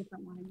ton of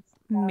different ones.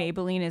 So.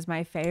 Maybelline is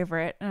my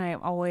favorite, and I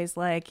always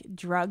like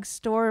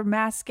drugstore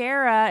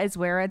mascara is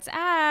where it's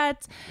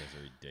at. You guys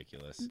are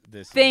ridiculous.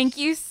 Thank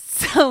you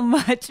so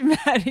much,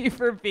 Maddie,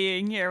 for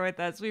being here with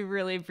us. We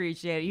really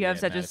appreciate it. You have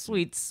such Madison. A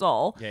sweet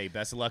soul. Hey,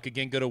 best of luck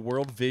again. Go to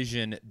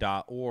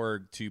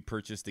worldvision.org to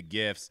purchase the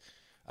gifts.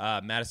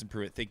 Madison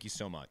Prewitt, thank you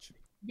so much.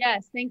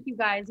 Yes, thank you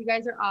guys. You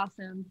guys are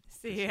awesome.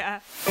 See ya.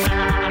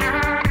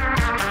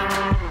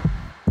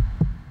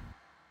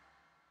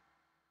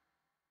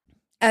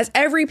 As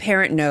every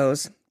parent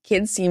knows,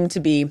 kids seem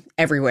to be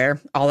everywhere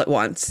all at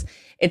once.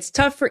 It's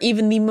tough for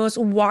even the most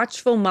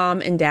watchful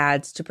mom and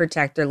dads to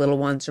protect their little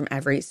ones from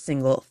every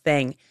single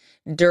thing.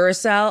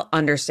 Duracell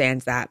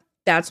understands that.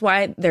 That's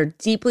why they're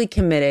deeply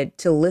committed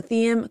to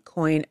lithium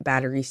coin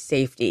battery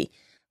safety.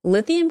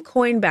 Lithium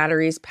coin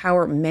batteries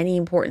power many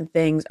important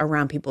things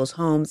around people's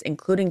homes,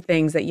 including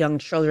things that young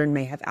children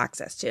may have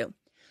access to.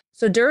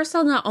 So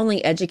Duracell not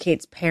only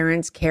educates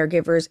parents,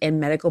 caregivers, and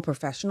medical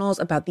professionals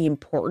about the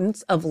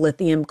importance of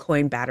lithium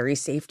coin battery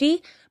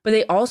safety, but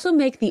they also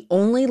make the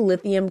only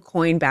lithium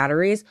coin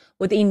batteries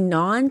with a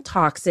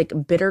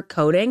non-toxic bitter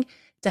coating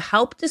to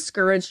help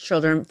discourage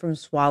children from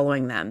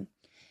swallowing them.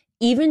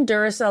 Even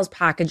Duracell's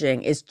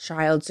packaging is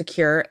child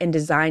secure and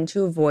designed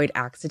to avoid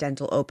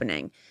accidental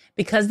opening.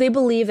 Because they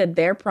believe that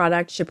their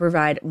product should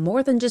provide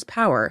more than just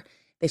power,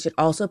 they should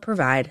also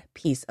provide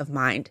peace of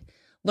mind.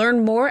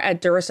 Learn more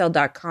at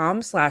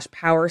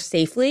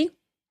Duracell.com/powersafely.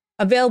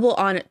 Available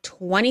on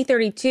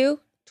 2032,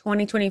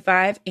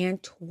 2025,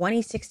 and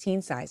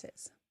 2016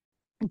 sizes.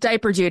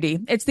 Diaper duty.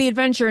 It's the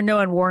adventure no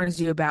one warns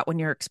you about when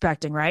you're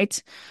expecting,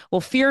 right? Well,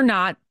 fear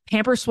not.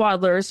 Pampers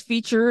Swaddlers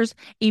features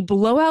a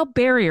blowout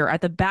barrier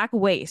at the back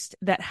waist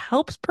that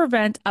helps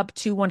prevent up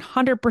to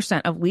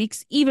 100% of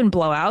leaks, even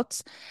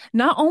blowouts.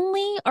 Not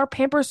only are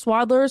Pampers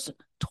Swaddlers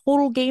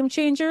total game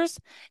changers,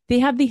 they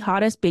have the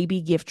hottest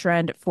baby gift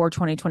trend for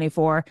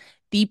 2024,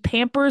 the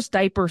Pampers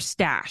Diaper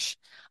Stash,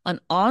 an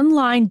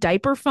online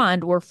diaper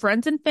fund where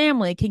friends and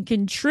family can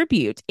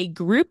contribute a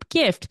group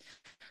gift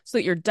so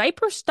that your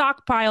diaper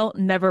stockpile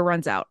never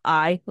runs out.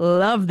 I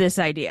love this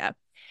idea.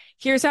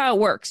 Here's how it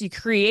works. You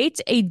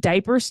create a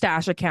diaper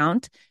stash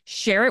account,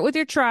 share it with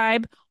your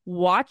tribe,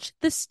 watch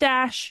the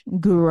stash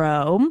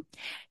grow,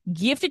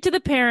 gift it to the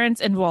parents,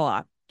 and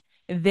voila.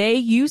 They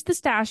use the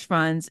stash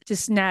funds to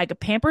snag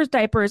Pampers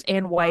diapers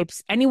and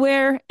wipes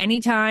anywhere,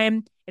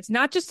 anytime. It's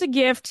not just a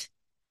gift,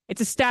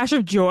 it's a stash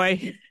of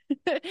joy.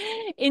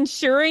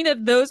 Ensuring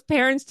that those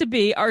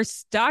parents-to-be are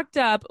stocked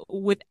up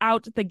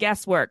without the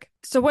guesswork.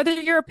 So whether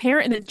you're a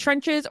parent in the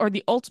trenches or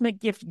the ultimate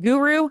gift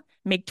guru,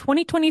 make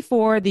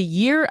 2024 the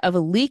year of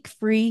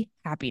leak-free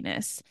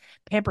happiness.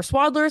 Pampers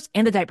Swaddlers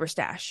and the Diaper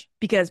Stash.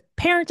 Because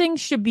parenting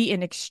should be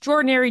an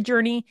extraordinary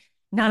journey,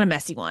 not a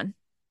messy one.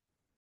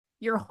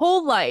 Your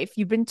whole life,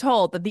 you've been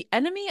told that the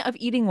enemy of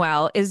eating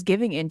well is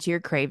giving into your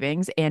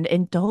cravings and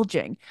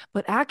indulging.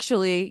 But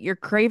actually, your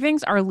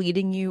cravings are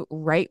leading you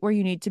right where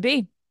you need to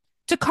be.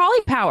 To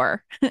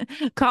Cauliflower.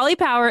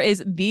 Cauliflower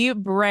is the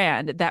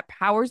brand that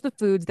powers the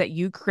foods that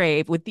you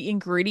crave with the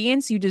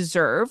ingredients you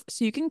deserve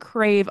so you can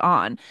crave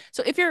on.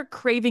 So if you're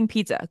craving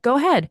pizza, go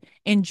ahead.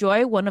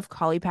 Enjoy one of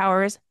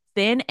Cauliflower's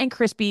thin and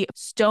crispy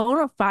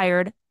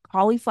stone-fired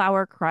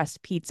cauliflower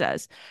crust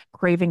pizzas.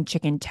 Craving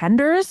chicken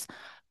tenders?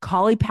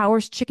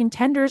 Cauliflower's chicken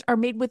tenders are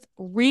made with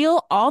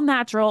real,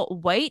 all-natural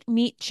white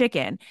meat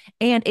chicken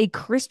and a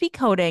crispy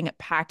coating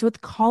packed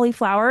with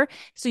cauliflower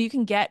so you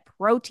can get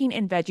protein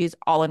and veggies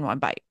all in one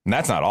bite. And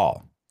that's not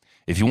all.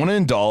 If you want to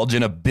indulge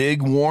in a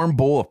big, warm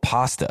bowl of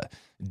pasta,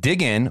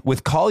 dig in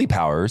with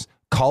Cauliflower's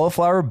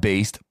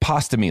cauliflower-based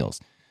pasta meals.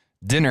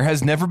 Dinner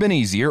has never been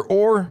easier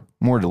or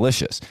more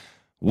delicious.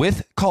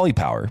 With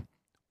Cauliflower,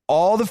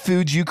 all the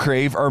foods you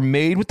crave are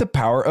made with the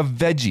power of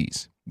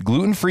veggies.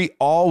 Gluten-free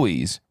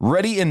always,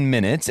 ready in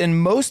minutes,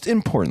 and most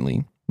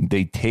importantly,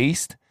 they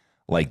taste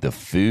like the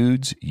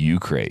foods you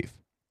crave.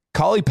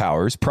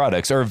 Cauliflower's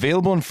products are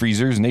available in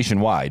freezers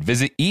nationwide.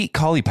 Visit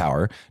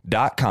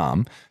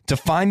eatcauliflower.com to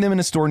find them in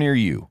a store near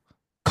you.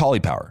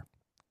 Cauliflower.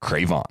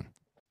 Crave on.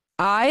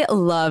 I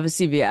love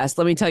CVS.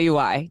 Let me tell you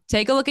why.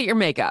 Take a look at your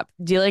makeup.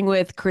 Dealing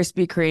with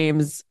Krispy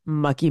Kreme's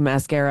mucky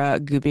mascara,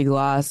 goopy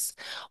gloss.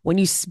 When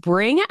you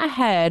spring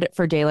ahead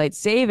for daylight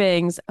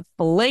savings,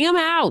 fling them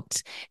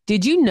out.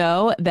 Did you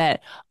know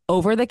that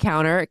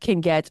over-the-counter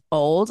can get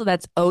old?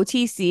 That's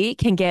OTC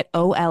can get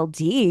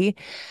OLD.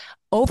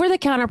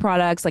 Over-the-counter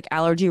products like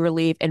allergy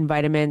relief and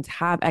vitamins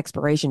have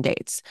expiration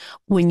dates.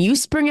 When you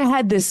spring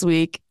ahead this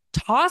week,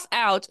 toss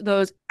out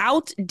those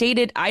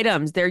outdated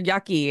items. They're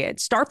yucky.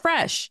 Start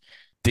fresh.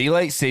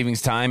 Daylight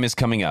savings time is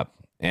coming up,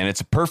 and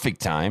it's a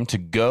perfect time to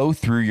go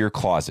through your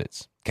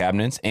closets,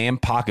 cabinets, and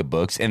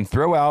pocketbooks and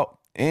throw out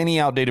any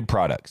outdated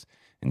products.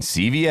 And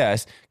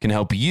CVS can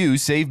help you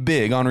save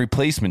big on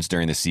replacements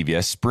during the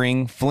CVS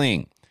Spring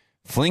Fling.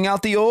 Fling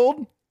out the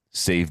old,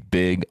 save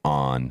big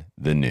on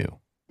the new.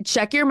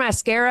 Check your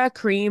mascara,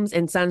 creams,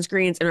 and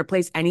sunscreens and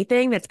replace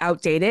anything that's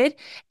outdated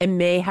and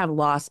may have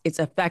lost its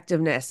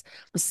effectiveness.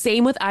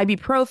 Same with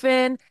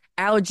ibuprofen,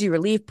 allergy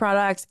relief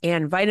products,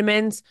 and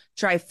vitamins.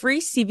 Try free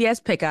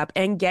CVS pickup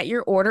and get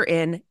your order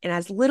in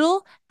as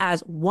little as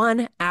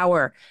 1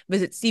 hour.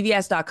 Visit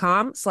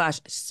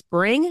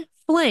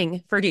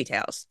cvs.com/springfling for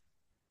details.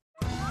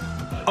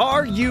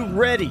 Are you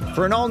ready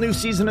for an all-new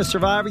season of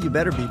Survivor? You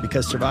better be,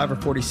 because Survivor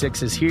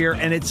 46 is here,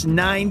 and it's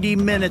 90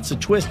 minutes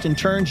of twists and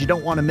turns you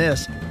don't want to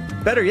miss.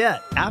 Better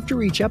yet,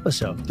 after each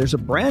episode, there's a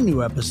brand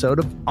new episode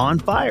of On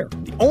Fire,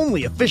 the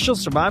only official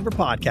Survivor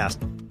podcast.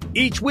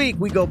 Each week,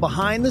 we go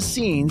behind the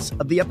scenes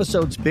of the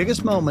episode's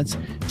biggest moments,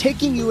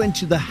 taking you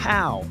into the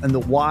how and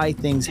the why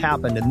things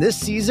happened. And this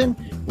season,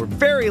 we're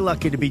very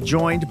lucky to be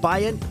joined by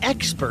an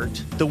expert,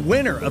 the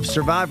winner of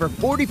Survivor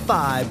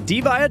 45,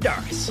 Diva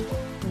Adaris.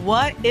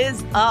 What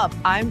is up?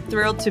 I'm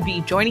thrilled to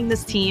be joining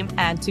this team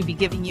and to be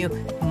giving you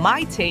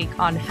my take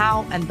on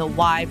how and the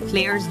why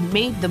players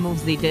made the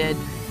moves they did,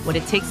 what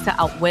it takes to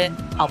outwit,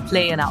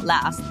 outplay, and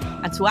outlast,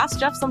 and to ask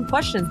Jeff some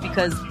questions,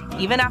 because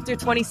even after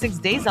 26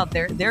 days out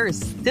there is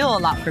still a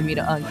lot for me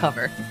to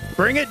uncover.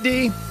 Bring it,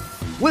 D.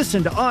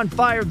 Listen to On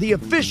Fire, the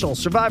official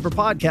Survivor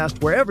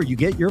podcast, wherever you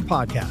get your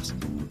podcast.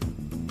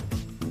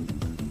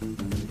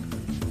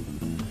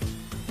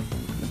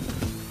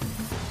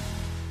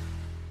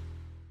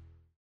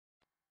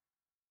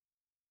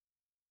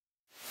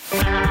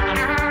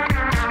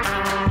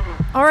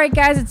 All right,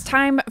 guys, it's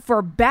time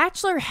for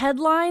Bachelor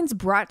Headlines,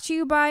 brought to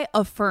you by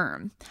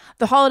Affirm.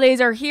 The holidays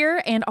are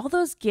here, and all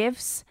those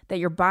gifts that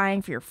you're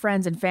buying for your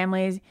friends and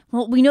families,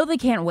 well, we know they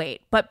can't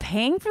wait, but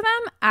paying for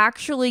them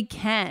actually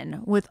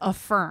can with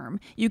Affirm.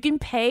 You can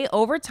pay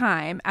over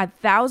time at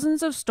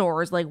thousands of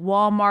stores like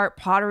Walmart,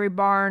 Pottery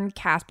Barn,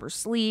 Casper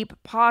Sleep,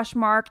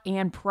 Poshmark,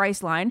 and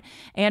Priceline,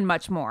 and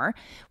much more.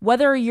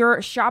 Whether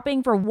you're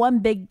shopping for one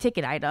big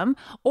ticket item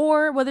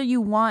or whether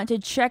you want to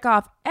check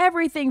off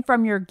everything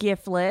from your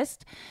gift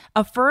list,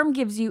 Affirm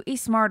gives you a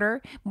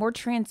smarter, more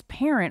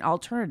transparent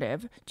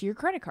alternative to your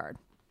credit card.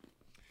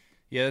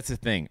 Yeah, that's the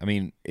thing. I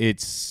mean,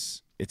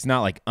 it's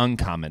not like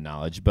uncommon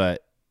knowledge,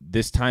 but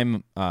this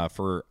time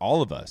for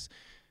all of us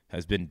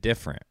has been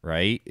different,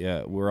 right?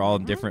 We're all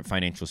in different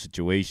financial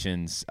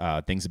situations.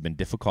 Things have been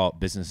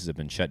difficult. Businesses have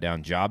been shut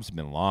down. Jobs have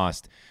been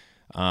lost.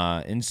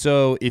 And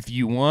so if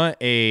you want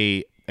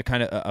a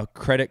kind of a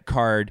credit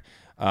card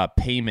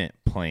payment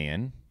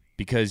plan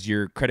because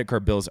your credit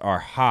card bills are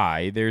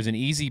high, there's an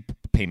easy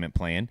payment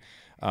plan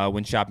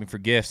when shopping for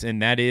gifts,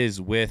 and that is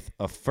with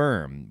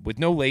Affirm. With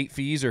no late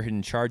fees or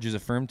hidden charges,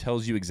 Affirm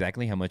tells you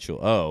exactly how much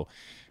you'll owe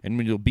and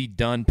when you'll be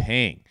done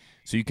paying.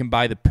 So you can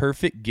buy the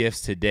perfect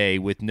gifts today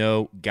with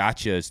no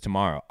gotchas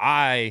tomorrow.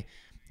 I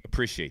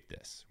appreciate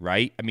this,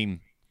 right? I mean,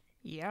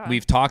 yeah,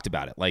 we've talked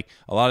about it. Like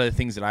a lot of the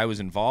things that I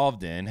was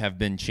involved in have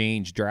been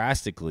changed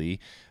drastically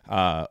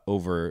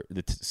over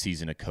the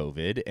season of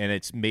COVID, and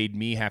it's made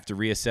me have to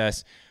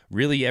reassess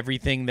really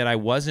everything that I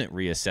wasn't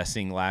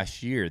reassessing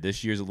last year.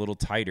 This year's a little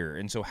tighter,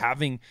 and so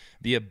having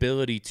the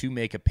ability to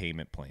make a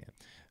payment plan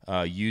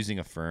using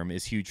Affirm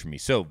is huge for me.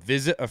 So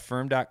visit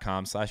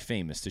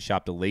affirm.com/famous to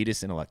shop the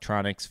latest in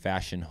electronics,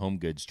 fashion, home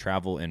goods,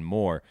 travel, and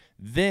more.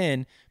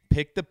 Then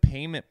pick the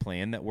payment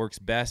plan that works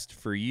best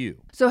for you.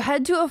 So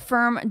head to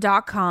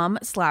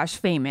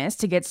affirm.com/famous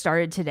to get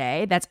started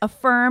today. That's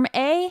Affirm,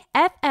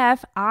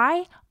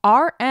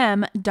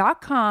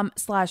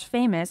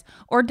 AFFIRM.com/famous,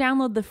 or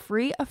download the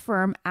free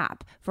Affirm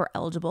app for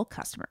eligible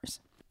customers.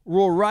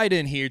 Roll right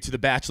in here to the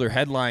Bachelor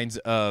headlines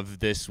of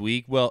this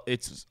week. Well,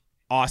 it's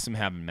awesome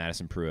having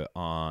Madison Prewitt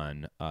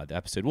on the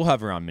episode. We'll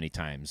have her on many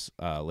times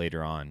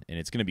later on, and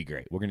it's going to be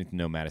great. We're going to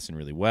know Madison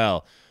really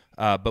well.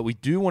 But we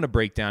do want to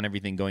break down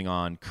everything going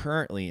on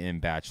currently in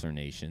Bachelor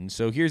Nation.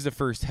 So here's the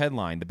first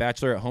headline. The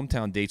Bachelorette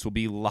hometown dates will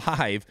be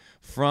live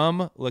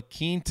from La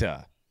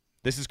Quinta.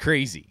 This is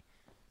crazy.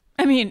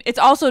 I mean, it's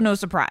also no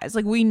surprise.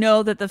 Like, we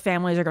know that the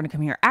families are going to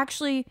come here.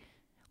 Actually,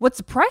 what's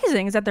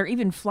surprising is that they're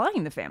even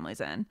flying the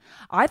families in.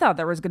 I thought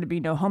there was going to be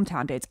no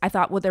hometown dates. I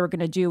thought what they were going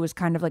to do was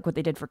kind of like what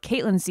they did for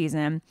Caitlyn's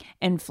season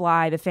and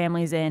fly the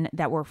families in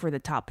that were for the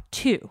top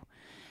two.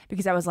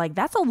 Because I was like,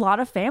 that's a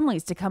lot of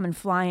families to come and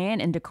fly in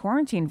into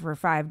quarantine for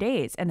 5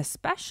 days. And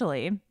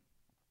especially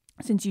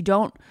since I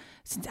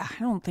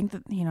don't think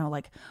that,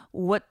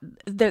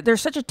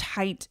 there's such a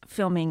tight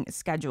filming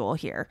schedule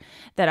here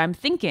that I'm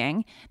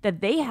thinking that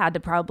they had to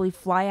probably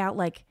fly out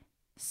like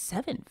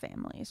 7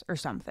 families or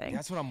something.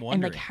 That's what I'm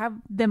wondering. And like have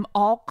them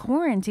all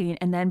quarantine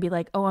and then be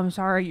like, oh, I'm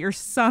sorry, your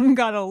son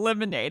got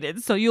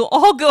eliminated, so you'll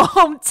all go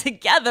home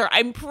together.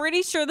 I'm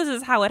pretty sure this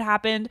is how it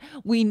happened.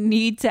 We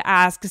need to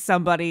ask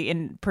somebody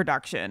in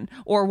production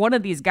or one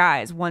of these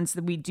guys, once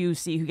we do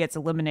see who gets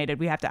eliminated,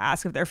 we have to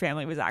ask if their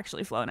family was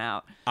actually flown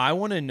out. I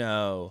want to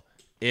know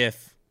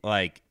if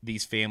like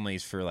these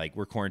families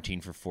we're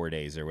quarantined for 4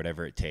 days or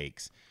whatever it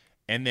takes.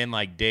 And then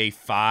like day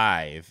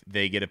 5,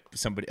 they get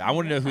somebody. I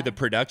want to know who the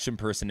production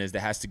person is that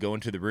has to go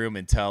into the room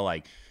and tell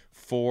like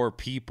 4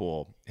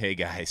 people, hey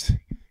guys,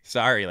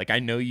 sorry. Like I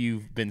know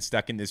you've been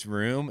stuck in this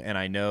room and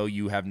I know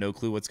you have no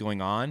clue what's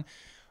going on.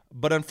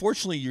 But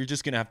unfortunately, you're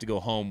just going to have to go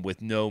home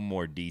with no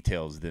more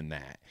details than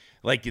that.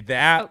 Like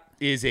that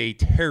is a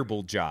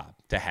terrible job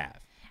to have.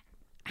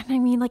 And I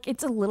mean, like,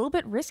 it's a little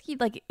bit risky.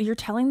 Like you're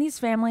telling these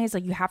families,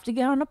 like you have to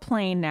get on a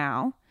plane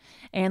know,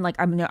 and like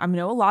I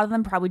know a lot of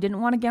them probably didn't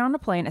want to get on a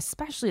plane,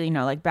 especially,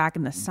 like back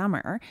in the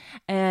summer.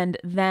 And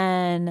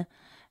then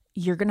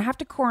you're going to have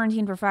to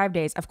quarantine for 5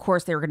 days. Of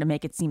course, they were going to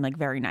make it seem like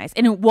very nice.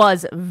 And it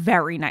was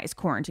very nice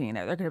quarantining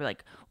there. They're going to be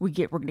like, we're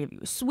going to give you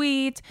a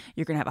suite.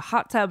 You're going to have a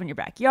hot tub in your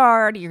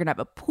backyard. You're going to have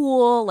a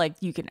pool like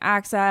you can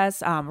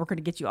access. We're going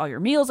to get you all your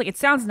meals. Like it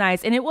sounds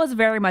nice. And it was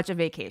very much a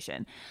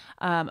vacation.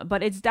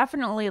 But it's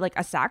definitely like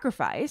a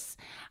sacrifice.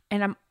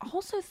 And I'm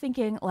also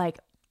thinking like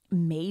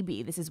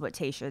maybe this is what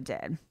Tayshia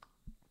did.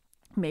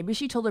 Maybe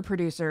she told the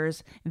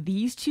producers,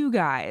 these 2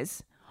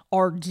 guys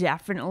are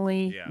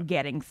definitely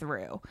getting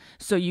through.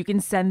 So you can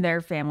send their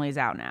families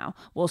out now.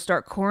 We'll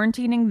start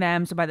quarantining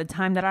them. So by the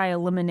time that I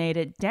eliminate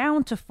it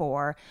down to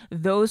 4,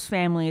 those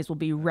families will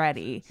be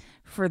ready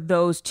for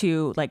those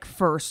 2 like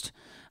first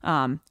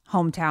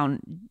hometown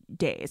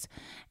days.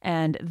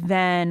 And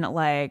then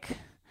like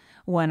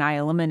when I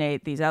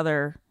eliminate these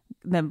other,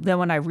 then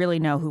when I really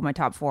know who my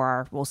top 4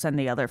 are, we'll send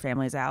the other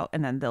families out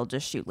and then they'll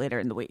just shoot later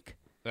in the week.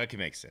 That can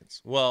make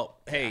sense. Well,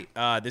 hey,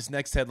 this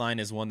next headline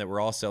is one that we're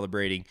all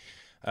celebrating.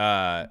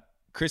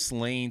 Chris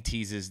Lane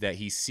teases that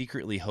he's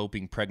secretly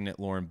hoping pregnant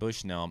Lauren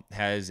Bushnell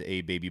has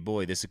a baby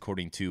boy. This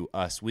according to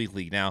Us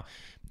Weekly. Now,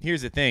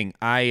 here's the thing.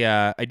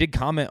 I did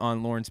comment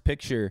on Lauren's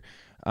picture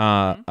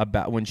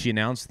about when she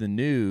announced the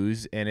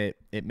news, and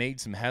it made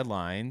some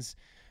headlines.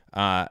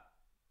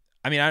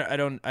 I mean, I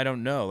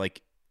don't know.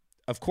 Like,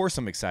 of course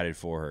I'm excited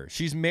for her.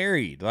 She's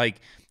married. Like,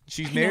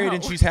 she's married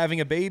and she's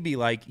having a baby.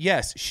 Like,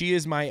 yes, she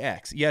is my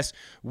ex. Yes,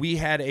 we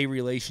had a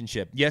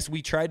relationship. Yes,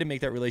 we tried to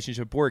make that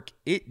relationship work.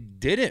 It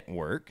didn't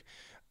work.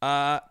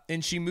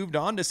 And she moved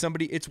on to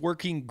somebody it's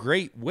working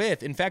great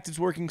with. In fact, it's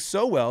working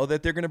so well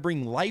that they're going to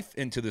bring life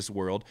into this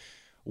world.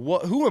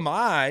 Who am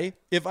I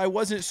if I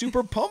wasn't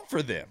super pumped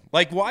for them?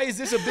 Like, why is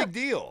this a big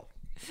deal?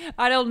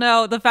 I don't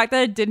know. The fact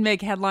that it did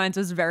make headlines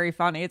was very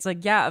funny. It's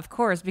like, yeah, of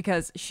course,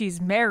 because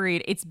she's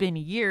married. It's been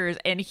years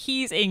and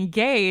he's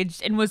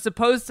engaged and was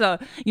supposed to,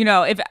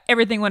 if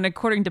everything went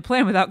according to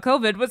plan without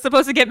COVID, was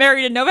supposed to get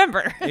married in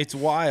November. It's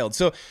wild.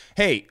 So,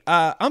 hey,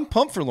 I'm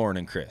pumped for Lauren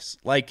and Chris.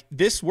 Like,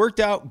 this worked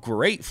out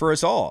great for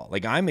us all.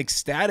 Like, I'm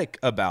ecstatic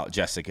about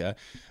Jessica.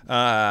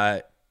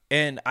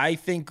 And I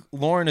think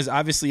Lauren is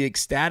obviously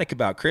ecstatic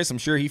about Chris. I'm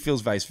sure he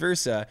feels vice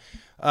versa.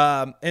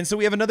 And so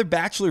we have another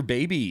Bachelor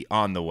baby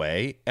on the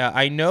way.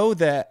 I know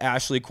that,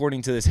 Ashley,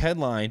 according to this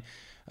headline,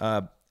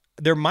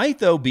 there might,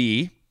 though,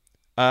 be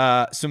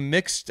some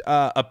mixed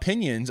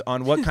opinions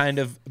on what kind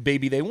of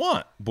baby they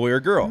want, boy or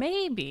girl.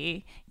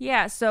 Maybe.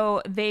 Yeah,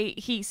 so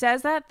he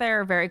says that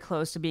they're very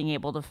close to being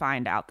able to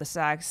find out the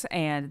sex,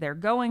 and they're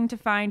going to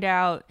find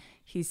out.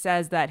 He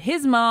says that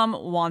his mom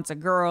wants a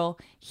girl.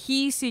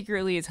 He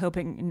secretly is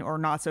hoping, or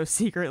not so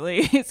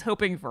secretly, is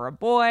hoping for a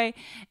boy.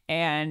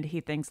 And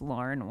he thinks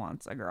Lauren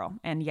wants a girl.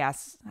 And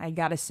yes, I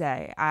gotta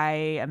say,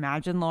 I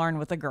imagine Lauren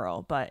with a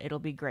girl, but it'll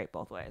be great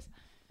both ways.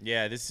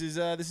 Yeah, this is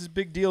a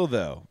big deal,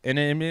 though. And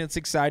I mean, it's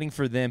exciting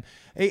for them.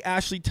 Hey,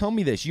 Ashley, tell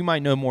me this. You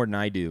might know more than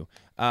I do.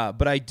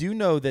 But I do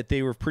know that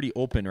they were pretty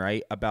open,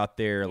 right, about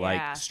their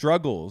like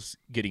struggles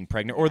getting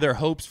pregnant or their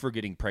hopes for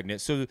getting pregnant.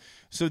 So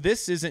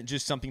this isn't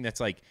just something that's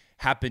like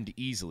happened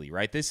easily,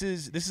 right? This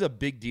is a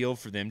big deal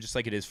for them, just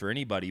like it is for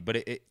anybody. But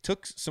it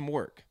took some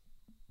work.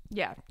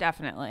 Yeah,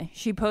 definitely.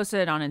 She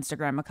posted on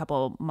Instagram a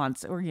couple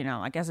months, or,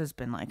 I guess it's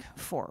been like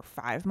 4 or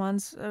 5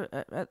 months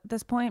at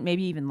this point,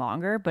 maybe even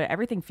longer, but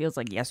everything feels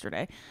like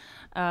yesterday,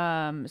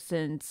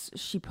 since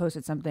she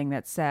posted something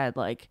that said,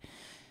 like,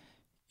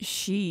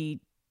 she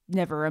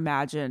never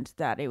imagined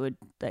that it would,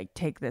 like,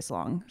 take this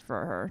long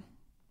for her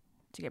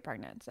to get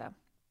pregnant. So,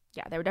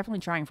 yeah, they were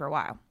definitely trying for a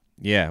while.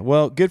 Yeah,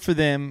 well, good for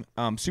them.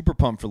 Super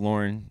pumped for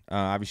Lauren.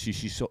 Obviously,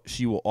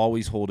 she will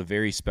always hold a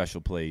very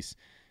special place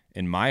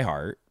in my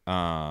heart.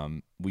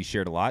 We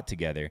shared a lot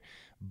together,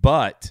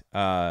 but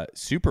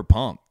super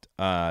pumped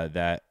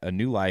that a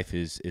new life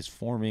is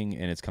forming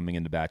and it's coming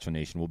into Bachelor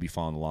Nation. We'll be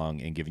following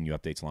along and giving you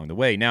updates along the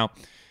way. Now,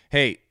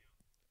 hey,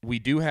 we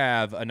do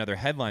have another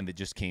headline that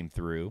just came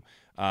through.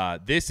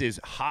 This is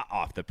hot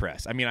off the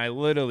press. I mean,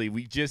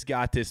 we just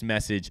got this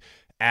message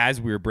as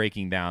we were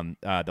breaking down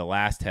the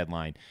last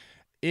headline.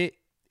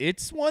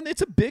 It's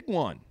a big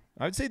one.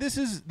 I would say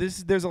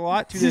there's a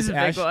lot to this.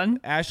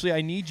 Ashley,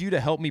 I need you to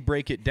help me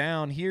break it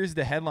down. Here's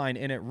the headline,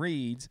 and it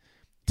reads,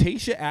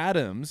 Tayshia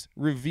Adams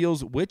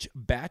reveals which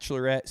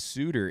Bachelorette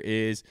suitor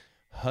is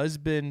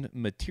husband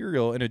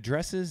material and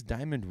addresses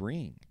diamond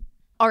ring.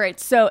 All right,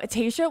 so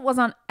Tayshia was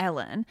on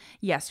Ellen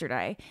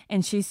yesterday,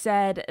 and she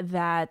said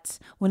that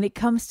when it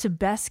comes to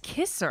best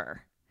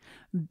kisser,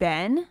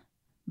 Ben,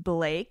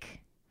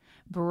 Blake,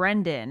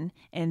 Brendan,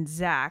 and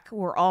Zach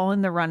were all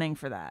in the running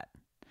for that.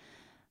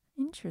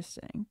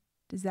 Interesting.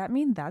 Does that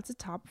mean that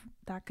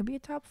could be a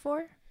top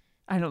 4?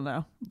 I don't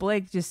know.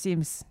 Blake just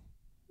seems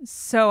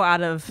so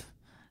out of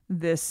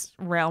this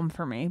realm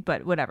for me,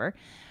 but whatever.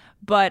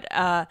 But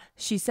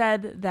she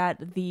said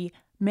that the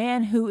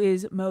man who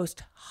is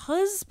most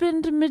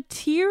husband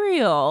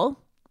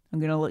material, I'm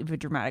going to leave a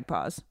dramatic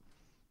pause,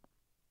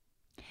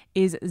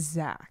 is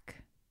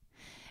Zach.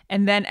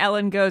 And then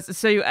Ellen goes,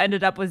 so you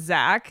ended up with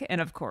Zach?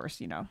 And of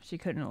course, she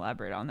couldn't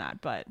elaborate on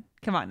that, but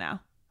come on now.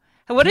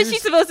 What is she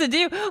supposed to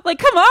do? Like,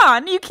 come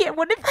on, you can't.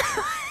 What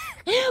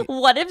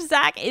if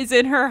Zach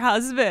isn't her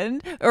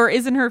husband or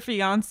isn't her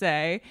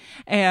fiance?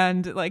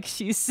 And like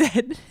she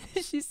said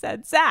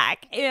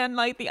Zach, and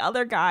like the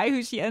other guy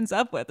who she ends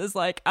up with is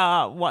like,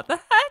 what the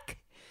heck?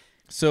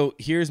 So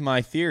here's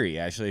my theory.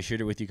 Actually, I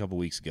shared it with you a couple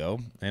weeks ago,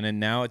 and then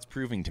now it's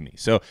proving to me.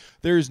 So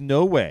there's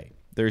no way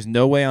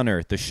on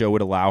earth the show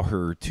would allow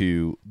her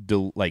to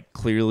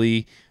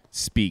clearly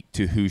speak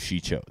to who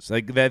she chose.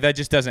 Like that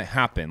just doesn't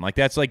happen. Like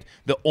that's like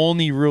the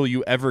only rule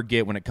you ever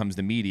get when it comes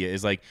to media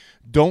is like,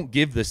 don't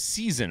give the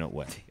season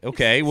away.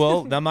 Okay,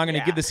 well, I'm not going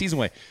to give the season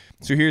away.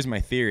 So here's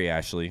my theory,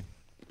 Ashley.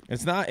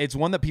 It's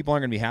one that people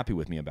aren't going to be happy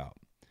with me about.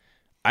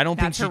 I don't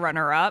think her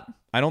runner up.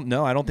 I don't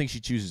know. I don't think she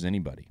chooses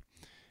anybody.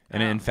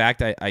 And in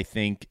fact, I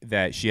think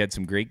that she had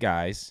some great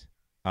guys,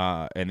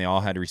 and they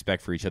all had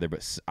respect for each other.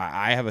 But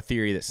I have a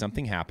theory that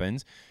something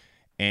happens,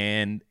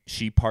 and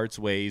she parts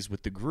ways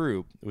with the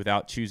group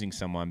without choosing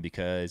someone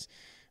because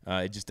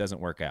it just doesn't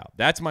work out.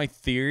 That's my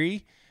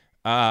theory,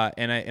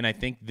 and I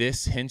think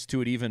this hints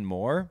to it even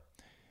more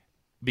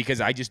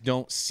because I just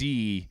don't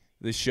see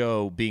the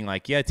show being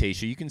like, yeah,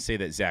 Tayshia, you can say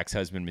that Zach's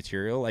husband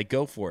material. Like,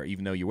 go for it,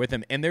 even though you're with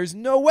him. And there's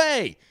no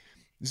way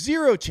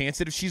Zero chance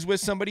that if she's with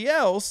somebody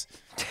else,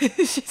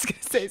 she's going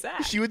to say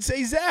Zach. She would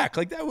say Zach.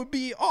 Like, that would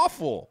be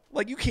awful.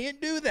 Like, you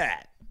can't do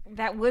that.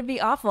 That would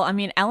be awful. I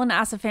mean, Ellen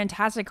asked a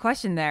fantastic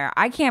question there.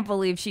 I can't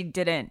believe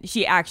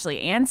she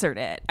actually answered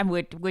it,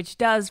 which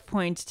does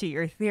point to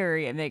your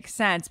theory. It makes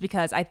sense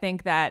because I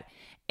think that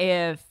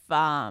I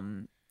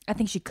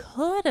think she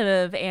could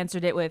have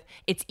answered it with,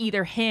 it's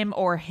either him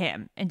or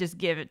him, and just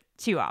give it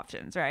two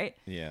options, right?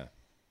 Yeah.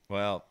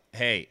 Well,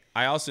 hey,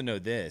 I also know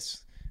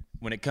this.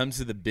 When it comes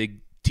to the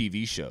big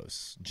TV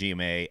shows,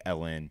 GMA,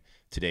 Ellen,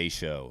 Today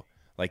Show,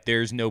 like,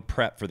 there's no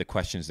prep for the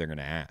questions they're going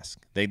to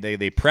ask.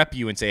 They prep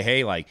you and say,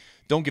 hey, like,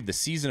 don't give the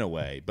season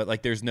away. But,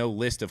 like, there's no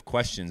list of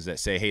questions that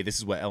say, hey, this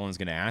is what Ellen's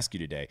going to ask you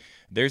today.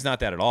 There's not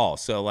that at all.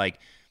 So, like,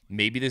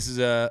 maybe this is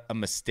a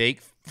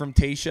mistake from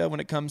Tayshia when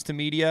it comes to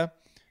media.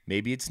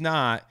 Maybe it's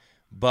not.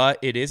 But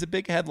it is a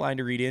big headline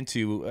to read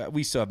into.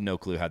 We still have no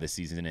clue how this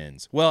season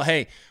ends. Well,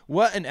 hey,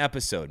 what an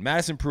episode.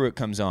 Madison Prewitt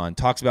comes on,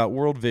 talks about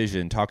World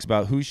Vision, talks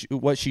about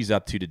what she's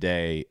up to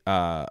today,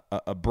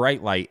 a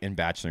bright light in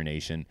Bachelor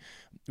Nation.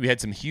 We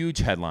had some huge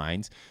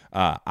headlines,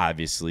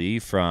 obviously,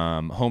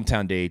 from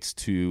hometown dates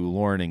to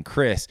Lauren and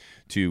Chris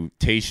to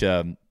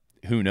Tayshia.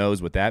 Who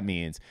knows what that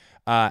means.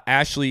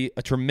 Ashley,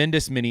 a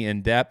tremendous mini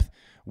in-depth.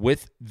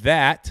 With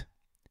that,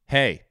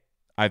 hey,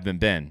 I've been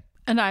Ben.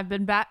 And I've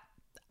been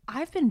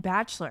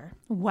Bachelor.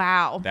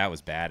 Wow. That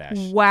was bad, Ash.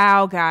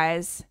 Wow,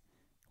 guys.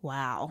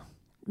 Wow.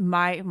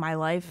 My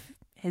life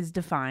is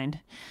defined.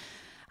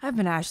 I've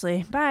been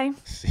Ashley. Bye.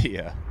 See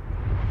ya.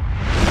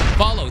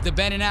 Follow the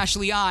Ben and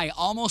Ashley I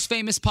Almost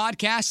Famous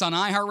podcast on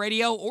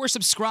iHeartRadio or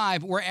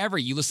subscribe wherever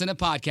you listen to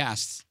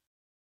podcasts.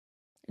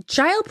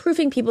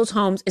 Childproofing people's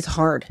homes is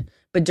hard,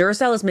 but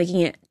Duracell is making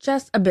it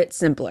just a bit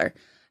simpler.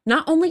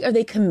 Not only are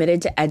they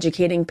committed to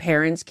educating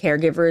parents,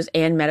 caregivers,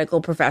 and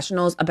medical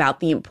professionals about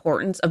the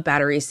importance of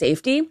battery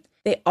safety,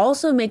 they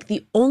also make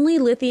the only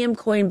lithium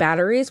coin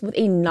batteries with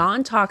a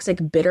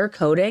non-toxic bitter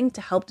coating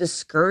to help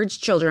discourage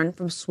children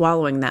from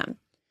swallowing them.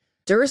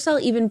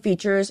 Duracell even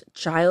features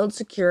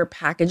child-secure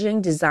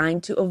packaging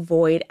designed to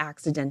avoid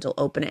accidental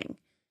opening.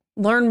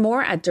 Learn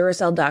more at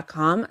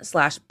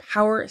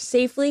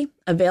Duracell.com/powersafely,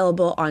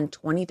 available on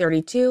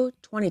 2032,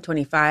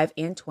 2025,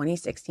 and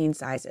 2016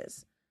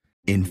 sizes.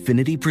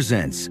 Infinity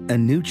presents a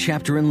new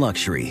chapter in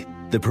luxury,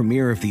 the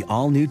premiere of the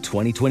all-new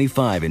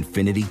 2025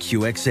 Infinity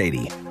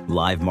QX80,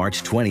 live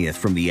March 20th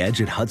from the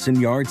Edge at Hudson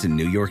Yards in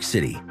New York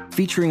City,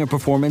 featuring a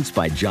performance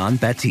by John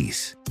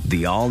Batiste.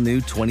 The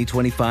all-new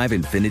 2025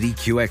 Infinity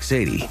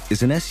QX80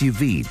 is an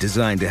SUV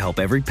designed to help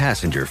every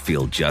passenger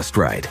feel just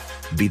right.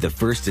 Be the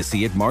first to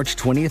see it March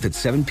 20th at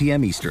 7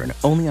 p.m. Eastern,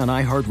 only on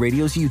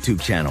iHeartRadio's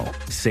YouTube channel.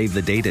 Save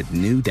the date at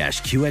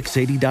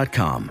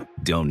new-QX80.com.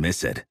 Don't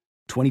miss it.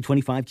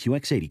 2025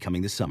 QX80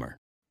 coming this summer.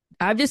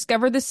 I've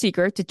discovered the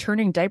secret to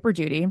turning diaper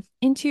duty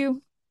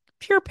into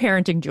pure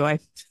parenting joy.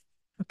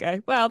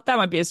 Okay, well, that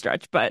might be a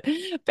stretch, but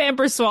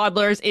Pampers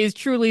Swaddlers is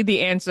truly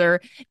the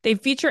answer. They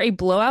feature a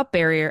blowout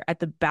barrier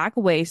at the back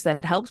waist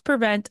that helps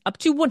prevent up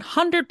to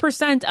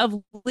 100%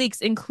 of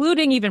leaks,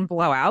 including even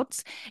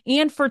blowouts.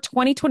 And for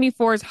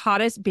 2024's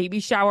hottest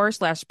baby shower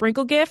 /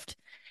 sprinkle gift,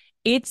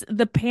 it's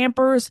the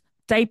Pampers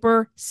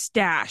Diaper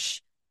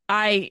Stash.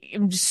 I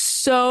am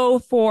so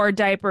for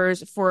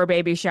diapers for a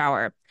baby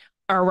shower.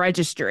 Our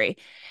registry.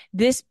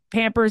 This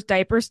Pampers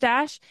Diaper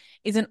Stash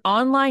is an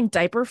online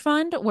diaper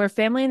fund where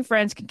family and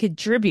friends can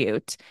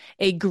contribute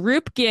a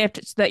group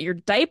gift so that your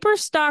diaper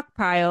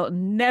stockpile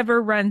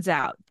never runs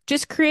out.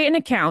 Just create an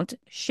account,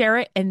 share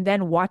it, and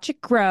then watch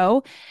it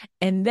grow,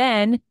 and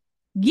then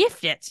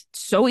gift it.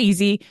 So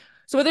easy.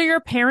 So whether you're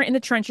a parent in the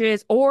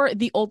trenches or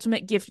the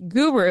ultimate gift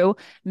guru,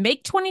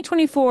 make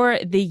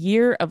 2024 the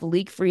year of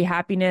leak-free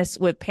happiness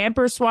with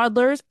Pampers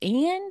Swaddlers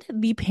and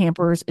the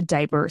Pampers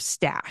Diaper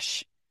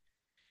Stash.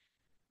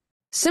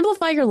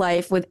 Simplify your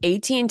life with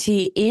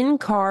AT&T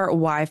in-car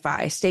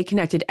Wi-Fi. Stay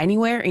connected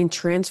anywhere and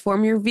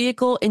transform your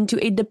vehicle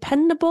into a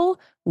dependable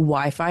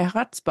Wi-Fi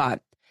hotspot.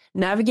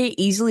 Navigate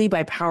easily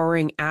by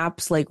powering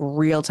apps like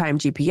real-time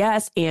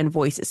GPS and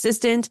voice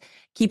assistant.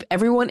 Keep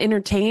everyone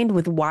entertained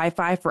with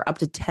Wi-Fi for up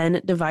to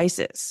 10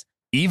 devices.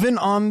 Even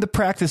on the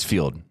practice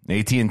field,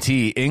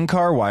 AT&T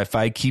in-car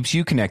Wi-Fi keeps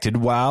you connected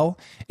while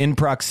in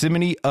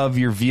proximity of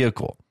your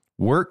vehicle.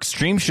 Work,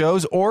 stream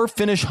shows, or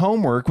finish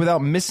homework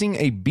without missing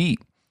a beat.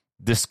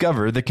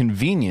 Discover the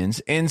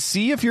convenience and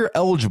see if you're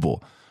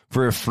eligible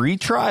for a free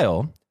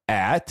trial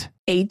at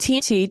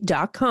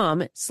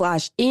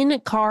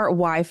AT&T.com/in-car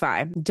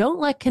Wi-Fi. Don't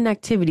let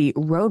connectivity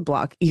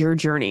roadblock your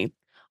journey.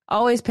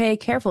 Always pay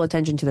careful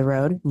attention to the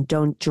road.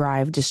 Don't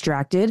drive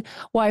distracted.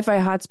 Wi-Fi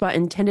hotspot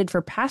intended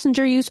for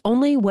passenger use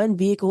only when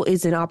vehicle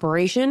is in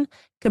operation.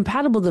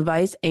 Compatible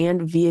device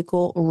and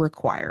vehicle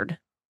required.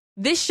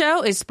 This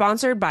show is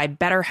sponsored by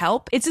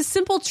BetterHelp. It's a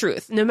simple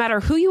truth. No matter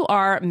who you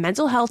are,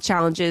 mental health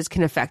challenges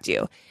can affect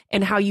you,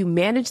 and how you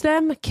manage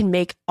them can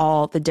make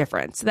all the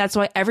difference. That's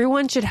why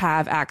everyone should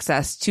have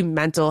access to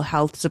mental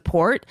health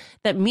support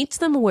that meets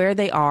them where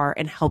they are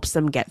and helps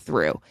them get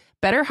through.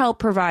 BetterHelp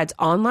provides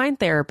online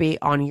therapy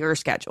on your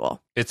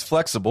schedule. It's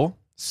flexible,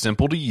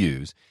 simple to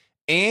use,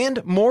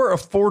 and more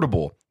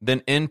affordable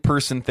than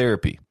in-person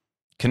therapy.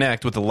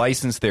 Connect with a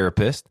licensed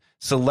therapist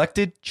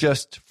selected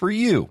just for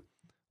you.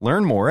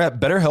 Learn more at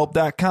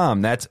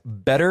BetterHelp.com. That's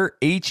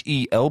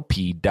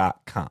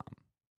BetterHelp.com.